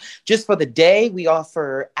rent just for the day. We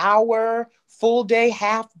offer hour, full day,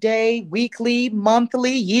 half day, weekly,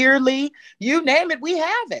 monthly, yearly, you name it, we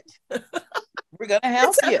have it. We're going to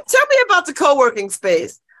help you. Tell me about the co-working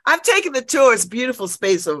space. I've taken the tour. It's a beautiful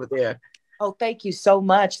space over there. Oh, thank you so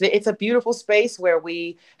much. It's a beautiful space where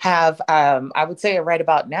we have, I would say right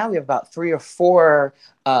about now, we have about 3 or 4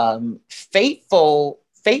 faithfuls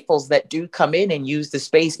that do come in and use the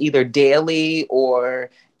space either daily or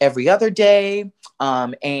every other day.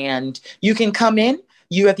 And you can come in.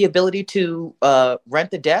 You have the ability to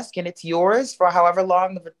rent the desk and it's yours for however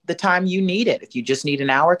long the time you need it. If you just need an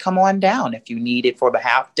hour, come on down. If you need it for the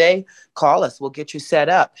half day, call us. We'll get you set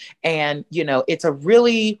up. And, it's a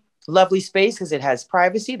really lovely space because it has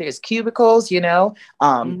privacy. There's cubicles,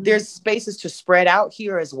 there's spaces to spread out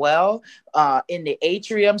here as well. In the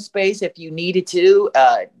atrium space, if you needed to,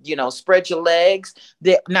 spread your legs.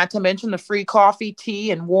 Not to mention the free coffee,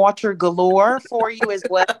 tea, and water galore for you as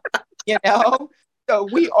well. So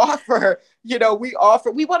we want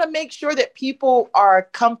to make sure that people are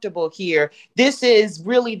comfortable here. This is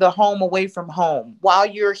really the home away from home. While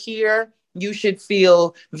you're here, you should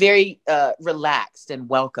feel very relaxed and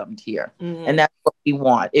welcomed here. And that's what we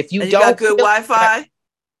want. If you don't got good Wi-Fi?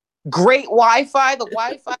 Great Wi-Fi. The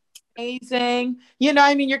Wi-Fi is amazing.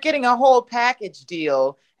 You're getting a whole package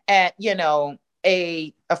deal at,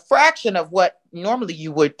 a fraction of what normally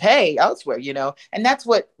you would pay elsewhere, and that's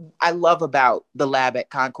what I love about the lab at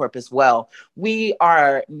Concorp as well. We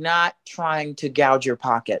are not trying to gouge your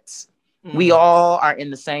pockets. We all are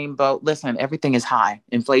in the same boat. Listen, everything is high.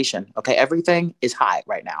 Inflation. Okay. Everything is high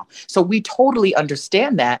right now. So we totally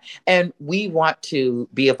understand that. And we want to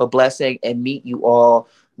be of a blessing and meet you all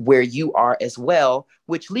where you are as well,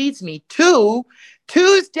 which leads me to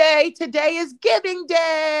Tuesday. Today is Giving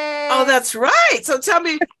Day. Oh, that's right. So tell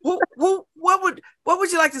me, what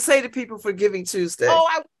would you like to say to people for Giving Tuesday? Oh,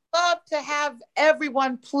 I would love to have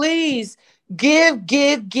everyone please give, and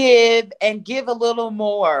give a little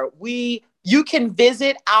more. You can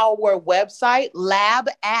visit our website, Lab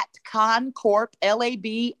at Concorp,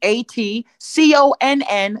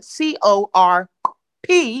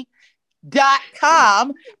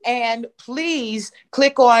 LABATCONCORP.com, and please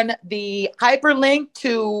click on the hyperlink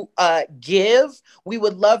to give. We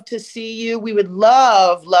would love to see you. We would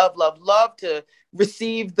love to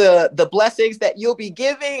receive the blessings that you'll be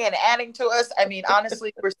giving and adding to us. I mean,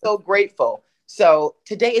 honestly, we're so grateful. So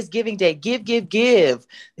today is Giving Day. Give.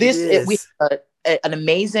 We have an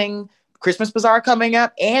amazing Christmas bazaar coming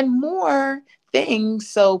up and more things.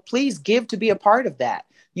 So please give to be a part of that.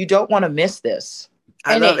 You don't want to miss this.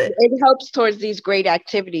 I love it. It helps towards these great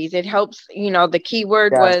activities. It helps, the key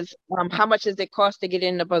word was how much does it cost to get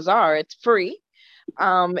in the bazaar? It's free.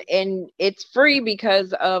 And it's free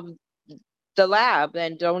because of the lab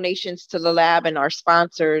and donations to the lab and our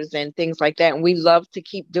sponsors and things like that. And we love to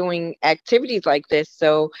keep doing activities like this.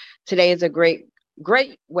 So today is a great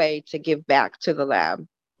way to give back to the lab.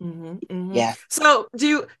 Yeah. So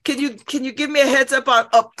can you give me a heads up on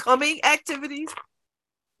upcoming activities?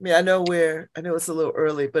 I mean, I know it's a little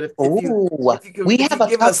early, but if you could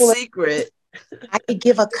give a secret. I could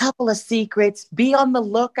give a couple of secrets. Be on the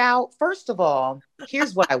lookout. First of all,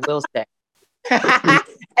 here's what I will say.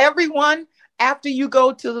 Everyone, after you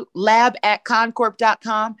go to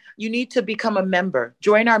labatconcorp.com, you need to become a member.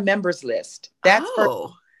 Join our members list. That's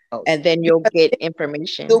first. And then you'll get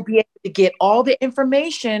information. You'll be able to get all the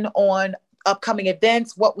information on upcoming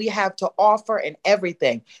events, what we have to offer, and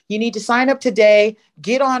everything. You need to sign up today,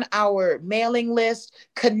 get on our mailing list,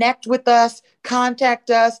 connect with us, contact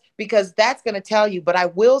us, because that's going to tell you. But I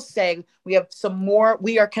will say we have some more.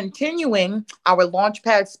 We are continuing our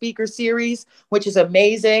Launchpad speaker series, which is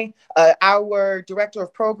amazing. Our director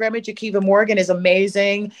of programming, Jakiva Morgan, is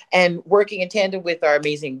amazing and working in tandem with our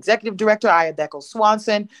amazing executive director, Aya Beckel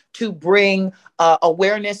Swanson, to bring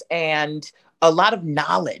awareness and a lot of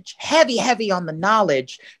knowledge, heavy on the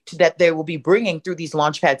knowledge that they will be bringing through these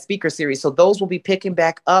Launchpad speaker series. So those will be picking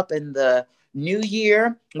back up in the new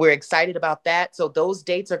year. We're excited about that. So those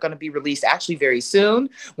dates are going to be released actually very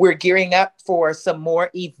soon. We're gearing up for some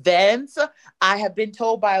more events. I have been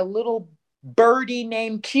told by a little birdie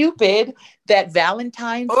named Cupid that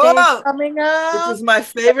Valentine's Day is coming up. Which is my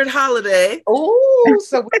favorite holiday. Oh,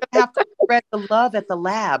 so we're going to have to spread the love at the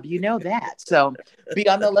lab. You know that. So be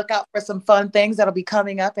on the lookout for some fun things that'll be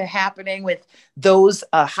coming up and happening with those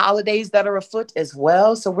holidays that are afoot as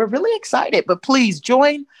well. So we're really excited. But please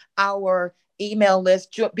join our email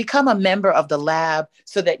list. Become a member of the lab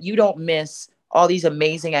so that you don't miss all these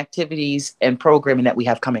amazing activities and programming that we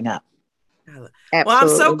have coming up. Absolutely. Well, I'm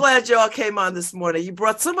so glad y'all came on this morning. You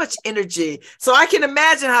brought so much energy. So I can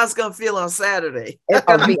imagine how it's going to feel on Saturday. It's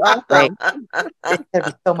going to be awesome. It's going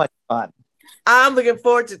to be so much fun. I'm looking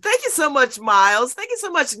forward to it. Thank you so much, Miles. Thank you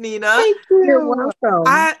so much, Nina. Thank you. You're welcome.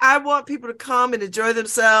 I want people to come and enjoy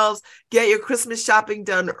themselves, get your Christmas shopping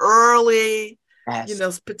done early,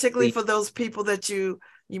 Yes. Particularly for those people that you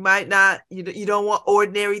might not, you don't want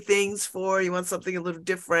ordinary things for, you want something a little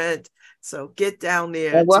different. So get down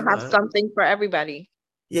there. And we'll have something for everybody.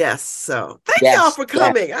 Yes. So thank y'all for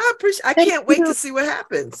coming. Yes. I appreciate. I can't wait to see what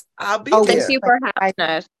happens. I'll be there. Thank you for having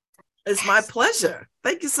us. It's my pleasure.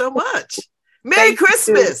 Thank you so much. Merry Thank you.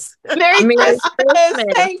 Christmas. Merry Merry Christmas. Christmas.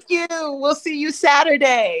 Thank you. We'll see you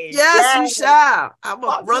Saturday. Yes, we Yes. shall. I'm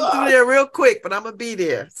going to run through Awesome. there real quick, but I'm going to be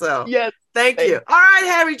there. So Yes. thank you. All right,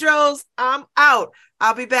 Harry Droz, I'm out.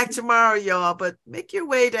 I'll be back tomorrow, y'all, but make your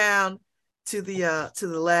way down to the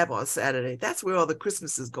lab on Saturday. That's where all the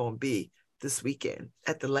Christmas is going to be this weekend,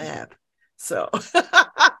 at the lab. So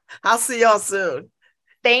I'll see y'all soon.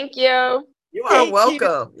 Thank you. You are Thank you.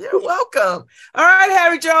 welcome. You're welcome. All right,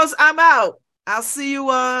 Harry Jones, I'm out. I'll see you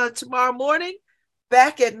tomorrow morning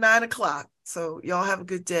back at 9:00. So y'all have a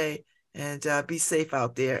good day and be safe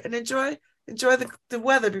out there and enjoy the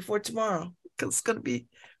weather before tomorrow, because it's going to be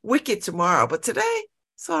wicked tomorrow. But today,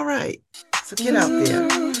 it's all right. So get out there.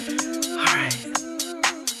 All right.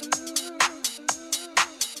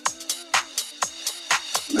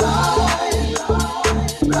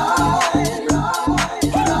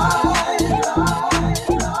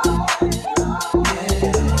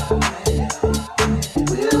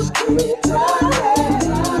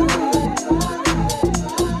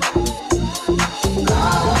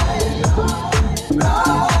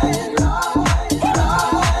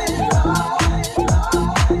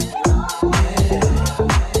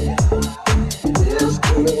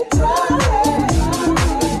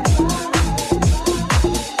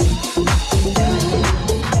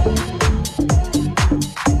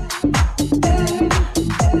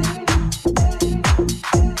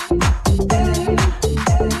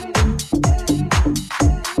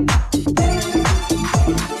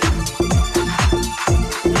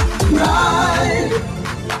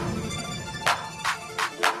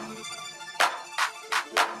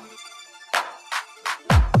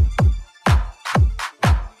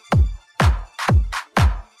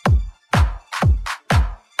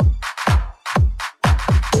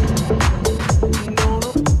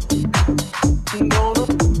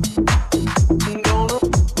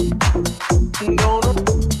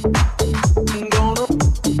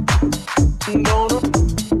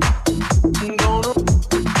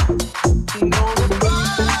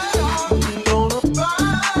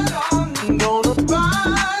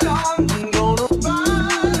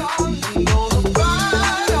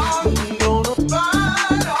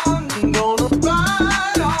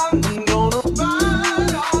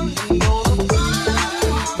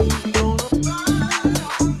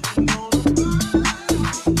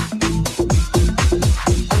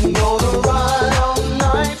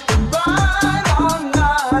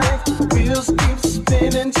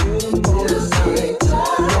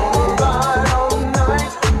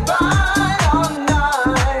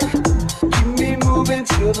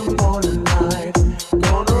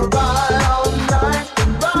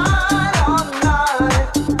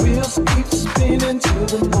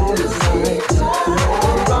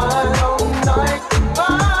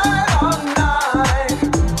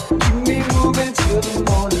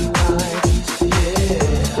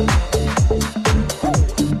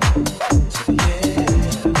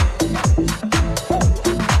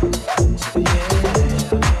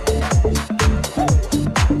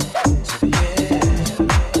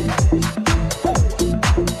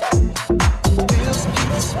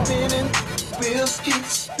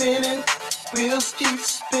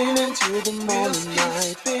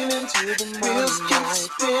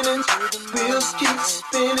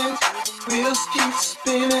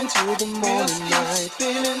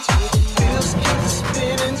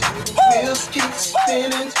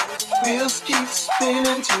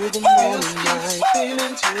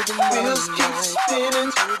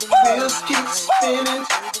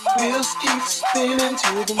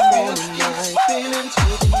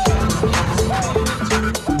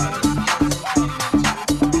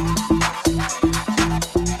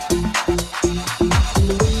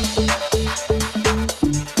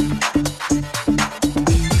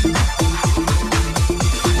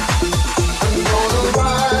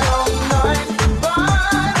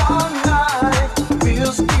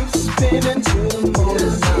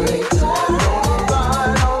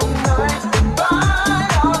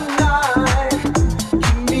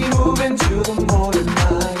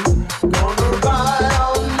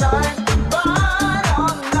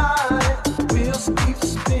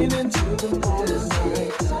 Into the morning.